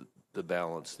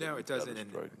balance. No, it doesn't.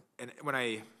 And when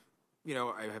I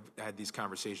have had these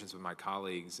conversations with my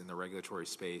colleagues in the regulatory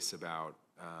space about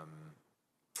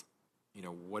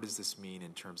what does this mean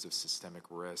in terms of systemic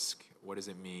risk? What does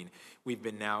it mean? We've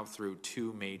been now through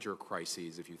two major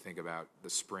crises, if you think about the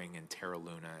spring and Terra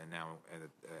Luna and now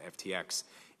FTX,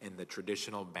 and the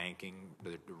traditional banking,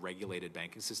 the regulated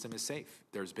banking system is safe.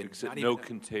 There's been no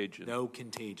contagion,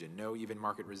 no even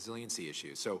market resiliency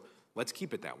issues. So let's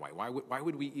keep it that way. Why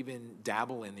would we even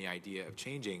dabble in the idea of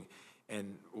changing?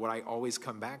 And what I always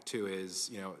come back to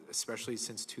is, especially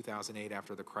since 2008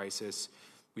 after the crisis,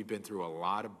 we've been through a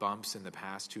lot of bumps in the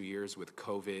past 2 years with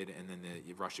COVID and then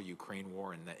the Russia-Ukraine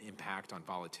war and the impact on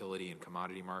volatility in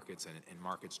commodity markets and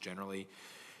markets generally.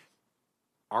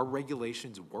 Our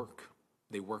regulations work.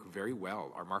 They work very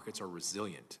well. Our markets are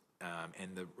resilient.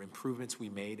 And the improvements we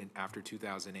made after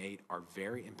 2008 are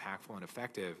very impactful and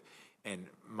effective. And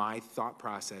my thought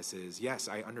process is, yes,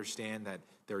 I understand that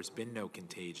there's been no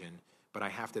contagion, but I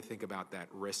have to think about that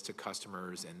risk to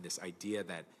customers and this idea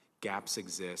that gaps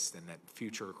exist and that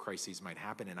future crises might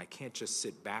happen, and I can't just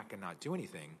sit back and not do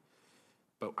anything.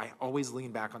 But I always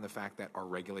lean back on the fact that our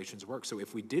regulations work. So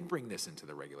if we did bring this into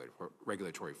the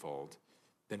regulatory fold,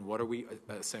 then what are we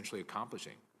essentially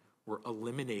accomplishing? We're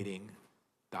eliminating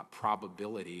that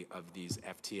probability of these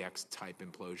FTX type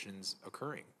implosions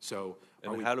occurring. So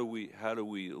how do we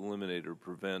eliminate or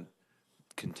prevent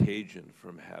contagion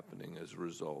from happening as a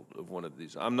result of one of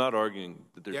these? I'm not arguing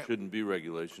that there shouldn't be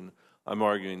regulation. I'm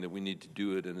arguing that we need to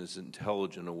do it in as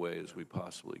intelligent a way as we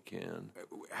possibly can.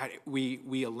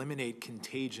 We eliminate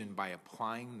contagion by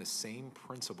applying the same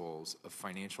principles of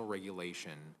financial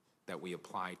regulation that we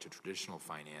apply to traditional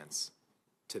finance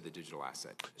to the digital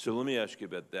asset. So let me ask you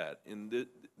about that. In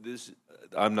this,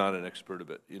 I'm not an expert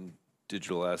in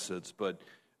digital assets, but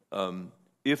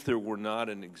if there were not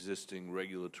an existing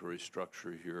regulatory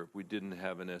structure here, if we didn't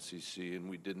have an SEC and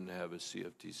we didn't have a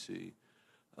CFTC,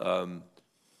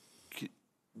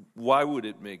 why would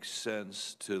it make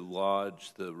sense to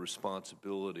lodge the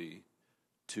responsibility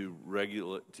to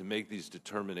make these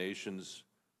determinations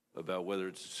about whether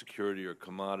it's a security or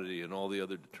commodity and all the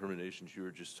other determinations you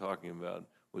were just talking about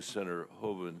with Senator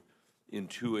Hoeven in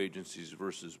two agencies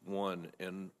versus one,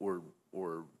 and are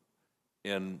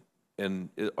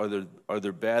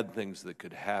there bad things that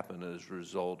could happen as a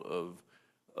result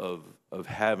of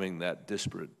having that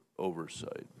disparate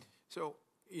oversight? So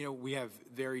we have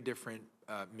very different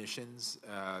missions.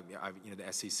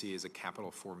 The SEC is a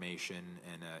capital formation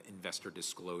and investor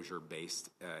disclosure-based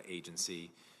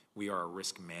agency. We are a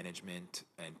risk management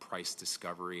and price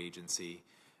discovery agency.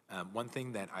 One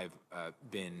thing that I've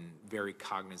been very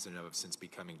cognizant of since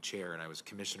becoming chair, and I was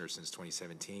commissioner since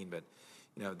 2017, but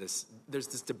there's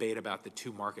this debate about the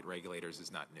two market regulators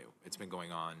is not new. It's been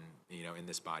going on, in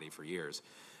this body for years.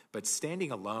 But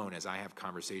standing alone, as I have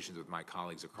conversations with my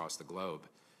colleagues across the globe,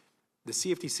 the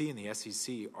CFTC and the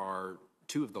SEC are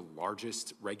two of the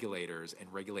largest regulators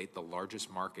and regulate the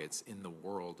largest markets in the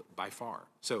world by far.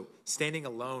 So standing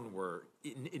alone, we're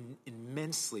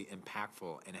immensely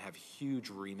impactful and have huge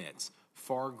remits,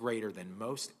 far greater than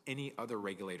most any other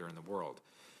regulator in the world.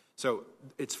 So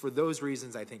it's for those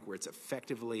reasons, I think, where it's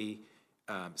effectively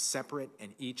separate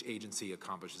and each agency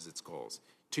accomplishes its goals.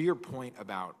 To your point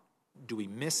about do we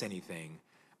miss anything,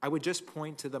 I would just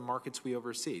point to the markets we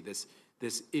oversee.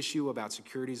 This issue about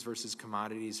securities versus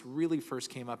commodities really first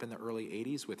came up in the early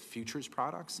 80s with futures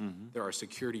products. Mm-hmm. There are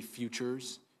security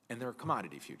futures and there are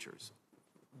commodity futures.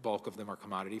 Bulk of them are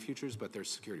commodity futures, but there's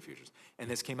security futures. And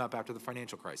this came up after the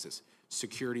financial crisis,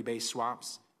 security-based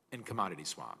swaps and commodity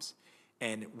swaps.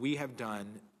 And we have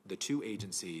done, the two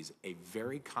agencies, a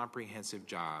very comprehensive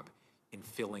job in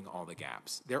filling all the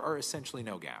gaps. There are essentially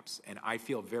no gaps. And I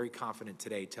feel very confident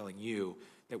today telling you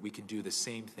that we can do the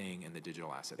same thing in the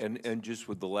digital asset space. And just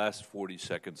with the last 40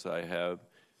 seconds I have,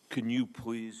 can you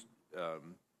please,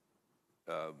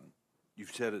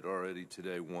 you've said it already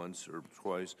today once or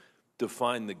twice,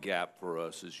 define the gap for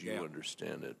us as you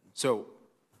understand it. So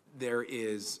there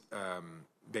is,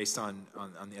 based on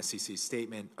the SEC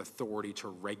statement, authority to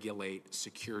regulate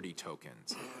security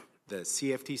tokens. The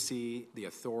CFTC, the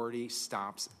authority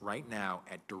stops right now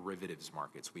at derivatives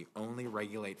markets. We only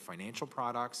regulate financial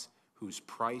products whose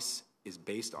price is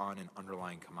based on an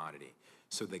underlying commodity.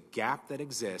 So the gap that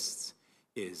exists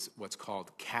is what's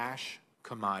called cash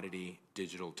commodity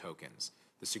digital tokens.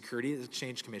 The Securities and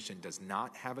Exchange Commission does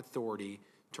not have authority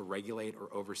to regulate or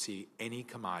oversee any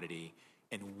commodity,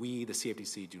 and we, the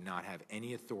CFTC, do not have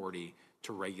any authority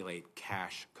to regulate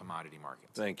cash commodity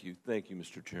markets. Thank you. Thank you,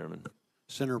 Mr. Chairman.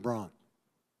 Senator Braun.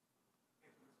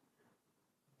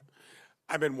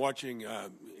 I've been watching,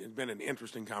 it's been an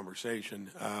interesting conversation.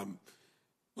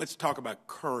 Let's talk about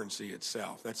currency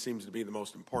itself. That seems to be the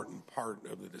most important part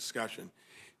of the discussion.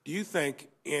 Do you think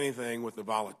anything with the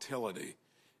volatility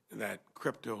that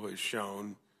crypto has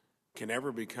shown can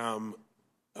ever become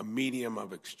a medium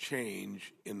of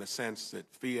exchange in the sense that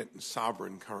fiat and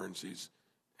sovereign currencies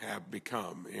have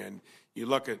become? And you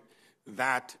look at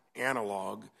that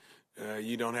analog,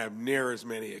 you don't have near as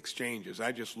many exchanges.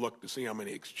 I just looked to see how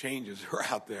many exchanges are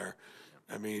out there.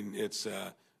 I mean, it's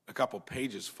a couple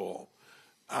pages full.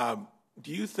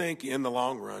 Do you think in the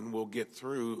long run we'll get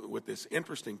through with this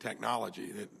interesting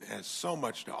technology that has so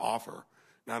much to offer,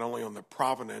 not only on the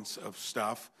provenance of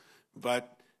stuff,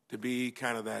 but to be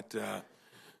kind of that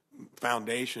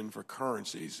foundation for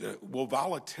currencies? Will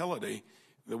volatility,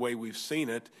 the way we've seen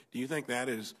it, do you think that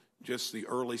is just the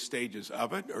early stages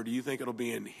of it, or do you think it'll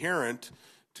be inherent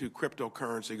to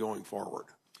cryptocurrency going forward?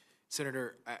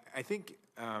 Senator, I think,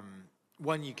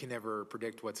 one, you can never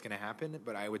predict what's going to happen,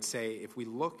 but I would say if we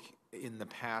look in the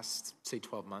past, say,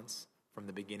 12 months, from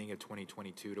the beginning of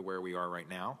 2022 to where we are right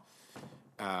now,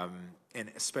 and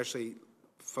especially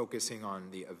focusing on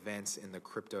the events in the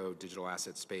crypto digital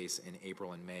asset space in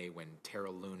April and May when Terra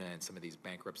Luna and some of these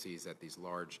bankruptcies at these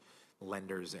large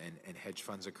lenders and hedge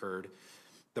funds occurred,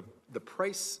 the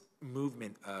price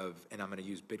movement of, and I'm going to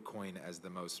use Bitcoin as the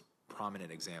most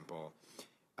prominent example,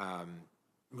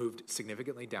 moved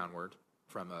significantly downward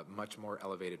from a much more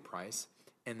elevated price.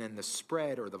 And then the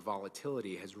spread or the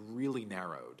volatility has really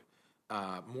narrowed,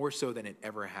 more so than it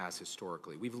ever has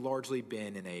historically. We've largely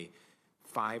been in a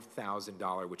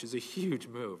 $5,000, which is a huge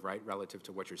move, right, relative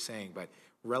to what you're saying, but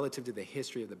relative to the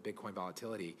history of the Bitcoin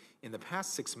volatility, in the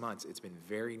past 6 months, it's been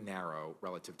very narrow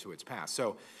relative to its past.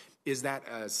 So is that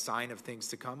a sign of things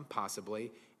to come?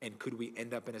 Possibly. And could we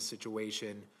end up in a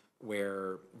situation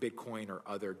where Bitcoin or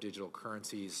other digital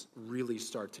currencies really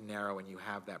start to narrow and you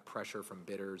have that pressure from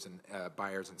bidders and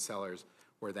buyers and sellers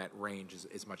where that range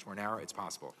is much more narrow? It's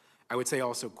possible. I would say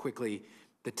also quickly,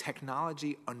 the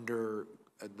technology under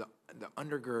the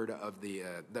undergird of the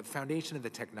foundation of the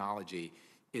technology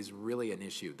is really an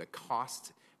issue. The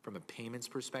cost from a payments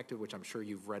perspective, which I'm sure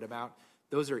you've read about,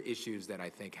 those are issues that I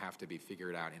think have to be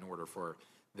figured out in order for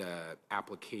the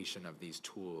application of these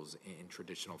tools in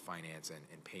traditional finance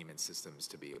and payment systems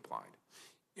to be applied.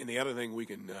 And the other thing we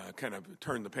can kind of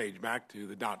turn the page back to,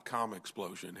 the dot-com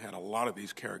explosion had a lot of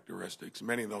these characteristics.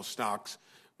 Many of those stocks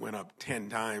went up 10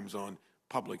 times on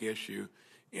public issue.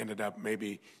 ended up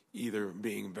maybe either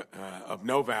being of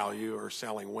no value or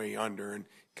selling way under, and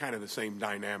kind of the same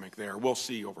dynamic there. We'll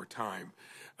see over time.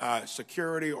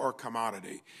 Security or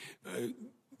commodity.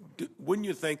 Wouldn't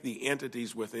you think the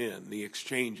entities within, the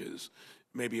exchanges,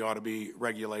 maybe ought to be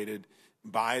regulated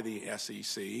by the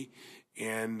SEC,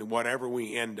 and whatever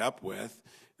we end up with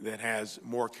that has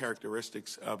more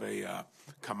characteristics of a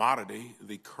commodity,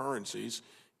 the currencies,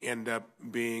 end up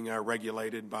being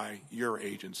regulated by your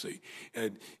agency?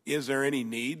 Is there any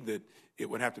need that it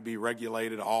would have to be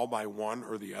regulated all by one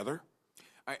or the other?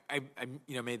 I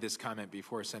made this comment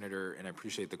before, Senator, and I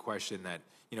appreciate the question that,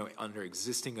 under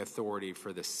existing authority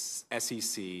for the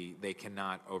SEC, they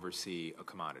cannot oversee a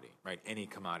commodity, right? Any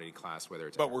commodity class, whether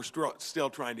it's... But we're still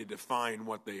trying to define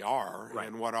what they are, right,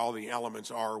 and what all the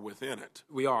elements are within it.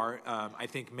 We are. I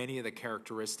think many of the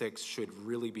characteristics should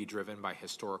really be driven by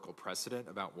historical precedent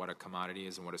about what a commodity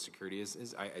is and what a security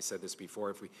is. I said this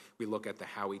before. If we look at the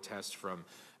Howey test from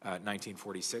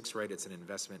 1946, right? It's an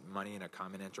investment money in a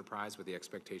common enterprise with the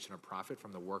expectation of profit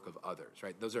from the work of others,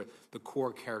 right? Those are the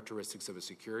core characteristics of a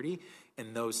security,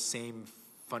 and those same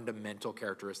fundamental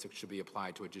characteristics should be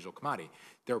applied to a digital commodity.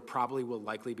 There probably will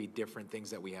likely be different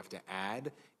things that we have to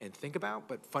add and think about,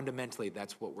 but fundamentally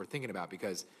that's what we're thinking about,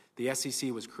 because the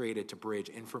SEC was created to bridge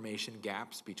information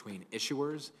gaps between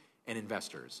issuers and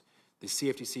investors. The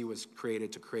CFTC was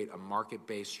created to create a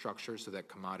market-based structure so that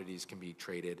commodities can be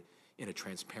traded in a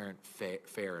transparent,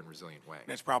 fair, and resilient way.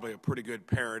 That's probably a pretty good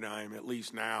paradigm, at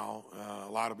least now. A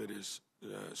lot of it is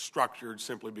structured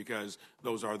simply because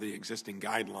those are the existing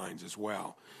guidelines as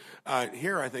well.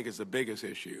 Here, I think, is the biggest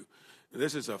issue.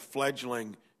 This is a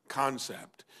fledgling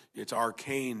concept. It's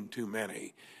arcane to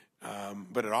many,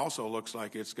 but it also looks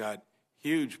like it's got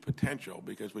huge potential,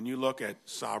 because when you look at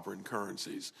sovereign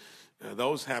currencies,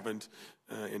 those haven't,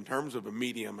 in terms of a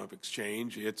medium of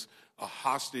exchange, it's a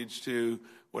hostage to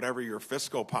whatever your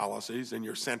fiscal policies and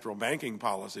your central banking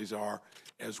policies are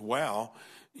as well.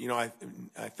 I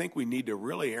think we need to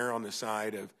really err on the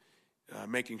side of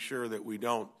making sure that we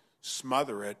don't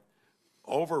smother it,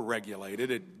 over-regulate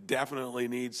it. It definitely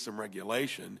needs some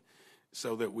regulation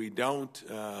so that we don't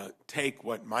take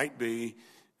what might be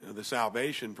the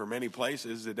salvation for many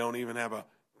places that don't even have a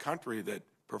country that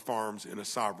performs in a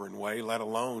sovereign way, let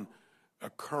alone a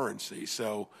currency.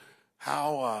 So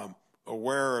how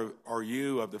aware are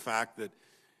you of the fact that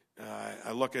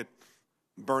I look at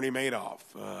Bernie Madoff,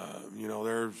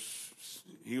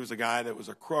 he was a guy that was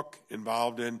a crook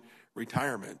involved in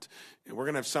retirement. And we're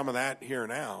going to have some of that here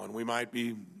now, and we might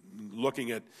be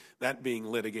looking at that being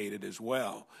litigated as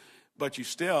well. But you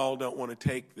still don't want to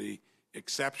take the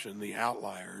exception, the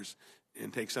outliers,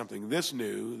 and take something this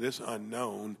new, this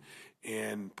unknown,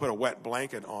 and put a wet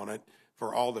blanket on it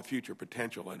for all the future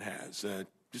potential it has.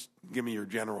 Just give me your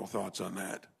general thoughts on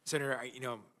that. Senator,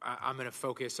 I'm going to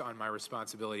focus on my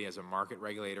responsibility as a market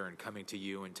regulator and coming to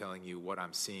you and telling you what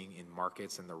I'm seeing in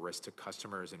markets and the risk to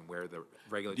customers and where the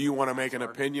regulation. Do you want to make an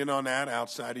opinion on that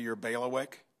outside of your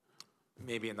bailiwick?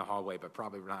 Maybe in the hallway, but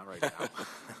probably not right now.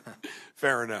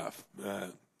 Fair enough.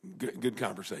 Good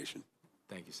conversation.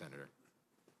 Thank you, Senator.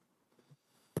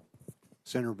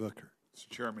 Senator Booker. Mr.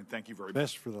 Chairman, thank you very much.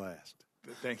 Best for the last.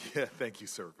 Thank you,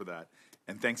 sir, for that.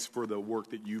 And thanks for the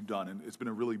work that you've done. And it's been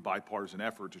a really bipartisan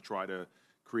effort to try to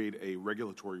create a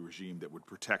regulatory regime that would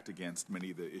protect against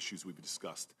many of the issues we've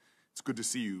discussed. It's good to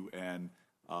see you, and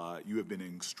you have been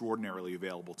extraordinarily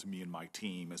available to me and my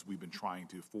team as we've been trying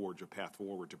to forge a path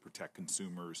forward to protect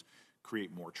consumers,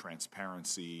 create more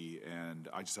transparency, and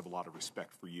I just have a lot of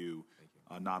respect for you,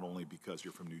 not only because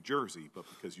you're from New Jersey, but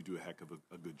because you do a heck of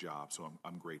a good job, so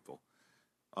I'm grateful.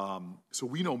 So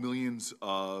we know millions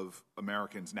of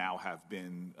Americans now have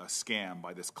been scammed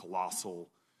by this colossal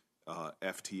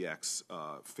FTX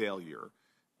failure.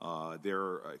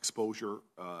 Their exposure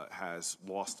has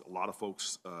lost a lot of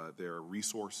folks their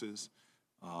resources,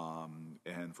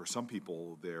 and for some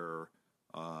people, their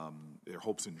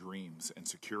hopes and dreams and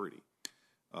security.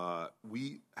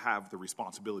 We have the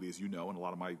responsibility, as you know, and a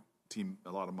lot of my team,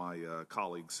 a lot of my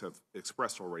colleagues have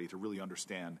expressed already, to really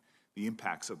understand the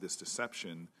impacts of this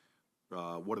deception.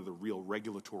 What are the real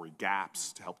regulatory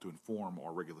gaps to help to inform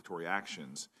our regulatory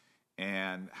actions,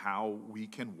 and how we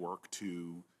can work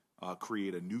to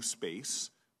create a new space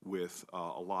with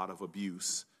a lot of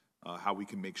abuse, how we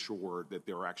can make sure that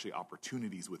there are actually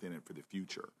opportunities within it for the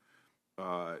future.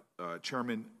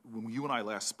 Chairman, when you and I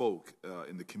last spoke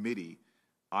in the committee,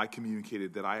 I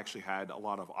communicated that I actually had a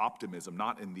lot of optimism,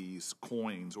 not in these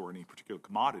coins or any particular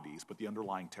commodities, but the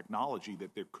underlying technology,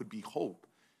 that there could be hope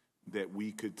that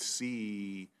we could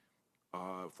see,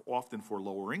 often for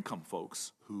lower income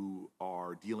folks who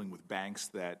are dealing with banks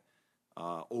that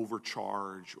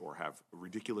overcharge or have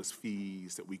ridiculous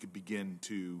fees, that we could begin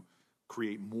to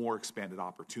create more expanded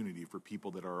opportunity for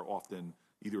people that are often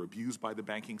either abused by the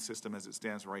banking system as it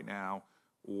stands right now,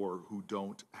 or who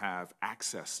don't have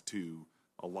access to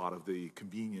a lot of the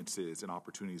conveniences and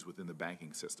opportunities within the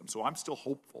banking system. So I'm still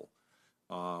hopeful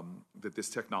that this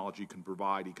technology can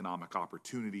provide economic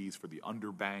opportunities for the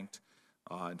underbanked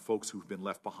and folks who've been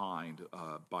left behind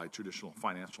by traditional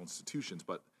financial institutions.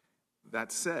 But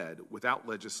that said, without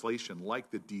legislation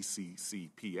like the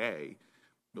DCCPA,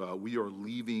 we are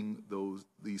leaving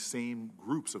these same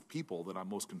groups of people that I'm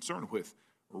most concerned with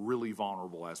really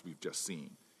vulnerable, as we've just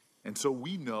seen. And so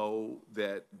we know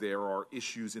that there are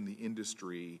issues in the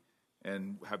industry,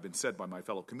 and have been said by my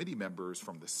fellow committee members,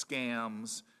 from the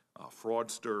scams,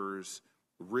 fraudsters,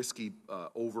 risky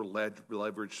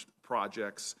over-leveraged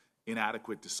projects,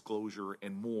 inadequate disclosure,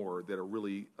 and more, that are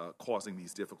really causing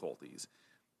these difficulties.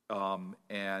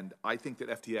 And I think that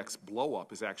FTX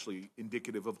blow-up is actually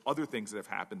indicative of other things that have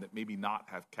happened that maybe not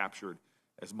have captured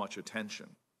as much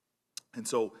attention. And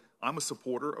so I'm a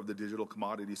supporter of the Digital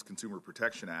Commodities Consumer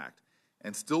Protection Act,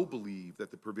 and still believe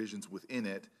that the provisions within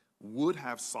it would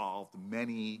have solved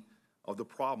many of the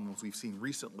problems we've seen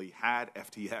recently had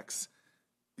FTX,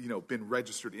 been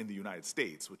registered in the United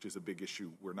States, which is a big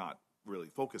issue we're not really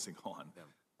focusing on.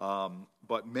 Yeah.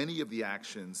 But many of the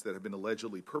actions that have been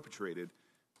allegedly perpetrated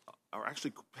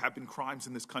have been crimes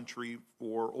in this country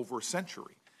for over a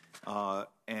century.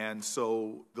 And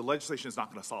so the legislation is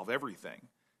not going to solve everything,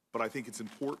 but I think it's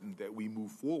important that we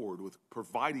move forward with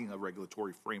providing a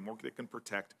regulatory framework that can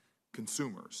protect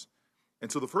consumers.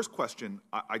 And so the first question,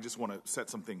 I just want to set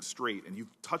some things straight, and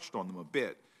you've touched on them a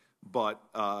bit, but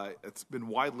it's been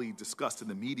widely discussed in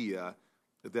the media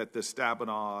that the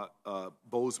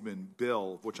Stabenow-Boozman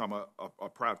bill, which I'm a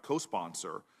proud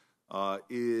co-sponsor,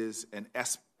 is an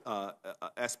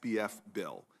SBF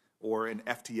bill or an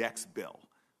FTX bill.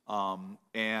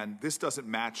 And this doesn't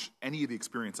match any of the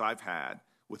experience I've had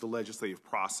with the legislative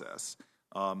process.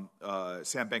 Sam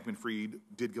Bankman-Fried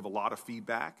did give a lot of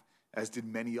feedback, as did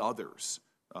many others,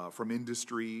 from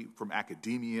industry, from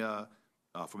academia,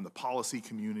 from the policy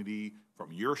community,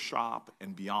 from your shop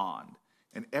and beyond.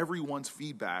 And everyone's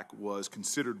feedback was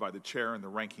considered by the chair and the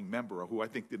ranking member, who I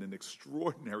think did an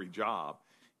extraordinary job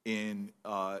in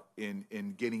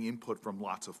getting input from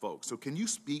lots of folks. So can you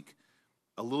speak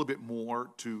a little bit more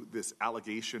to this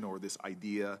allegation or this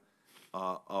idea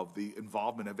of the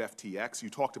involvement of FTX? You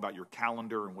talked about your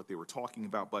calendar and what they were talking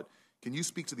about, but can you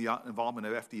speak to the involvement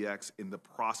of FTX in the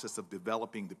process of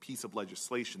developing the piece of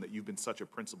legislation that you've been such a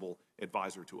principal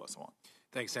advisor to us on?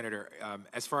 Thanks, Senator.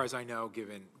 As far as I know,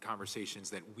 given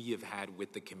conversations that we have had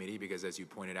with the committee, because as you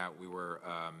pointed out, we were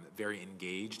very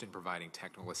engaged in providing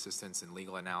technical assistance and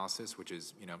legal analysis, which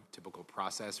is, typical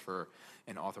process for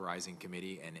an authorizing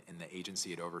committee and the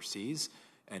agency it oversees.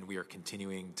 And we are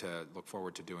continuing to look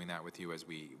forward to doing that with you as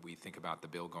we think about the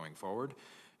bill going forward.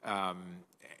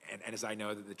 And as I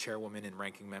know that the chairwoman and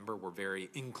ranking member were very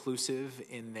inclusive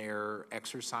in their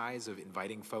exercise of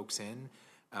inviting folks in.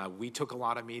 We took a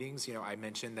lot of meetings. I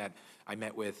mentioned that I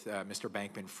met with Mr.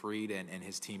 Bankman-Fried and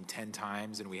his team 10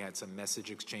 times, and we had some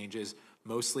message exchanges,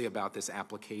 mostly about this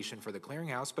application for the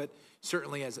clearinghouse. But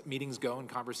certainly as meetings go and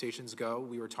conversations go,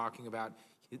 we were talking about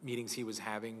meetings he was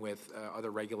having with other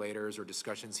regulators or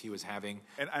discussions he was having.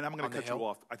 And I'm going to cut you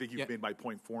off. I think you've made my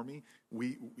point for me.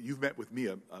 You've met with me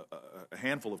a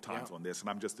handful of times on this, and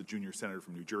I'm just a junior senator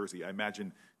from New Jersey. I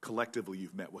imagine collectively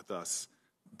you've met with us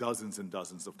dozens and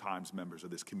dozens of times, members of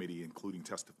this committee, including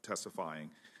testifying.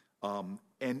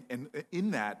 And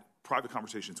in that private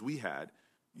conversations we had,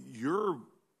 your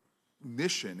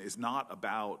mission is not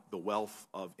about the wealth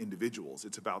of individuals.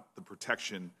 It's about the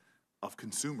protection of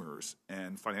consumers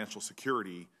and financial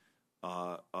security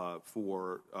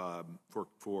for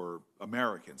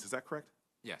Americans. Is that correct?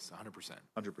 Yes, 100%.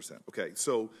 100%. Okay,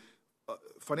 so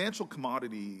financial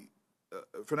criminality,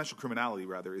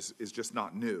 rather, is just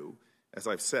not new. As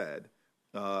I've said,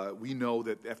 we know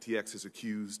that FTX is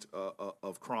accused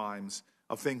of crimes,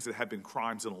 of things that have been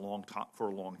crimes for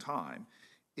a long time.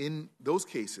 In those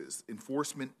cases,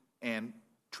 enforcement and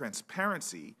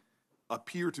transparency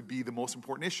appear to be the most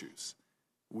important issues.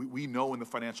 We know in the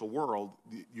financial world,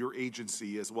 your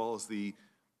agency as well as the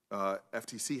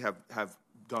FTC have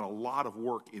done a lot of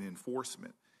work in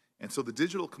enforcement. And so the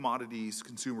Digital Commodities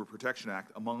Consumer Protection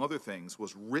Act, among other things,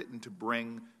 was written to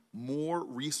bring more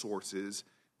resources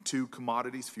to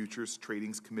Commodities Futures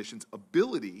Trading Commission's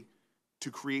ability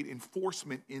to create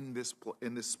enforcement in this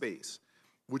space.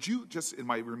 Would you just, in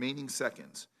my remaining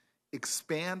seconds,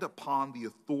 expand upon the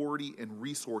authority and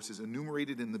resources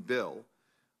enumerated in the bill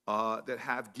that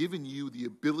have given you the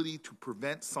ability to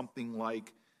prevent something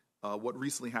like what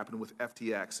recently happened with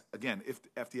FTX. Again, if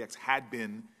FTX had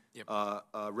been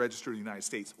registered in the United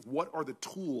States, what are the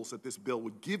tools that this bill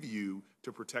would give you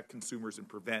to protect consumers and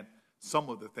prevent some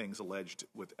of the things alleged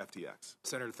with FTX?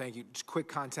 Senator, thank you. Just quick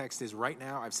context is right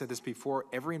now, I've said this before,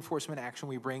 every enforcement action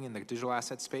we bring in the digital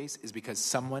asset space is because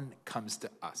someone comes to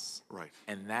us. Right.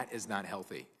 And that is not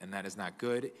healthy, and that is not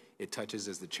good. It touches,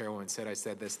 as the chairwoman said, I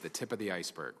said this, the tip of the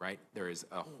iceberg, right? There is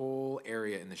a whole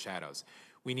area in the shadows.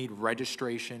 We need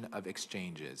registration of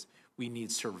exchanges. We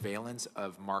need surveillance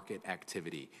of market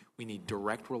activity. We need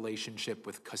direct relationship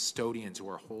with custodians who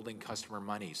are holding customer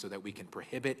money so that we can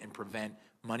prohibit and prevent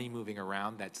money moving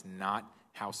around that's not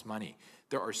house money.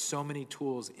 There are so many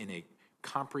tools in a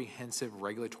comprehensive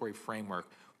regulatory framework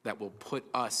that will put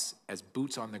us as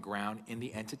boots on the ground in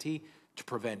the entity to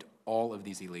prevent all of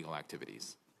these illegal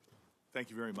activities.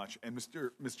 Thank you very much. And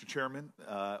Mr. Chairman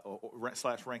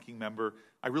 / ranking member,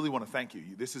 I really want to thank you.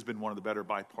 This has been one of the better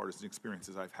bipartisan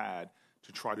experiences I've had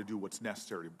to try to do what's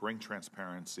necessary to bring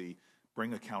transparency,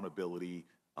 bring accountability,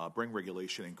 bring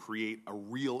regulation, and create a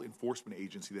real enforcement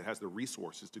agency that has the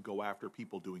resources to go after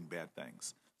people doing bad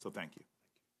things. So thank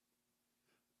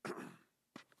you.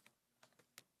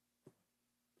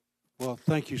 Well,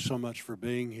 thank you so much for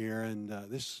being here. And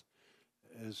this,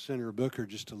 as Senator Booker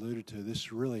just alluded to,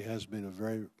 this really has been a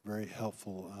very, very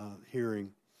helpful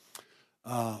hearing.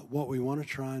 What we want to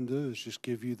try and do is just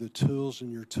give you the tools in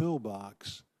your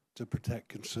toolbox to protect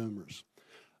consumers.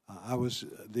 I was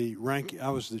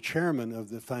the chairman of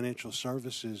the Financial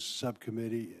Services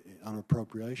Subcommittee on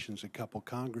Appropriations a couple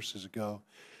Congresses ago.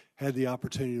 Had the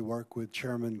opportunity to work with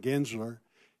Chairman Gensler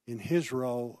in his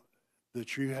role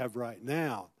that you have right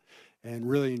now, and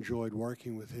really enjoyed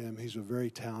working with him. He's a very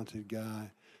talented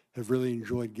guy. Have really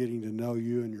enjoyed getting to know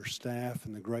you and your staff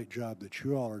and the great job that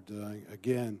you all are doing.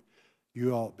 Again,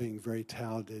 you all being very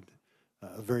talented,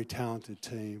 a very talented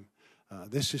team.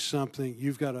 This is something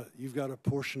you've got a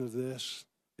portion of this.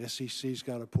 SEC's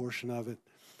got a portion of it,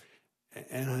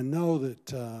 and I know that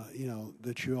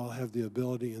that you all have the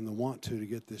ability and the want to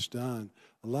get this done.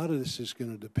 A lot of this is going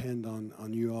to depend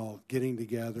on you all getting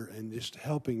together and just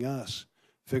helping us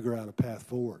figure out a path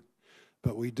forward.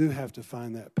 But we do have to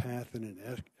find that path in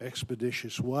an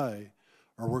expeditious way,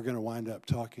 or we're going to wind up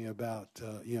talking about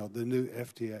the new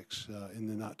FTX in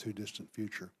the not too distant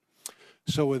future.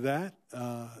 So with that,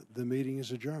 the meeting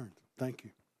is adjourned. Thank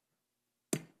you.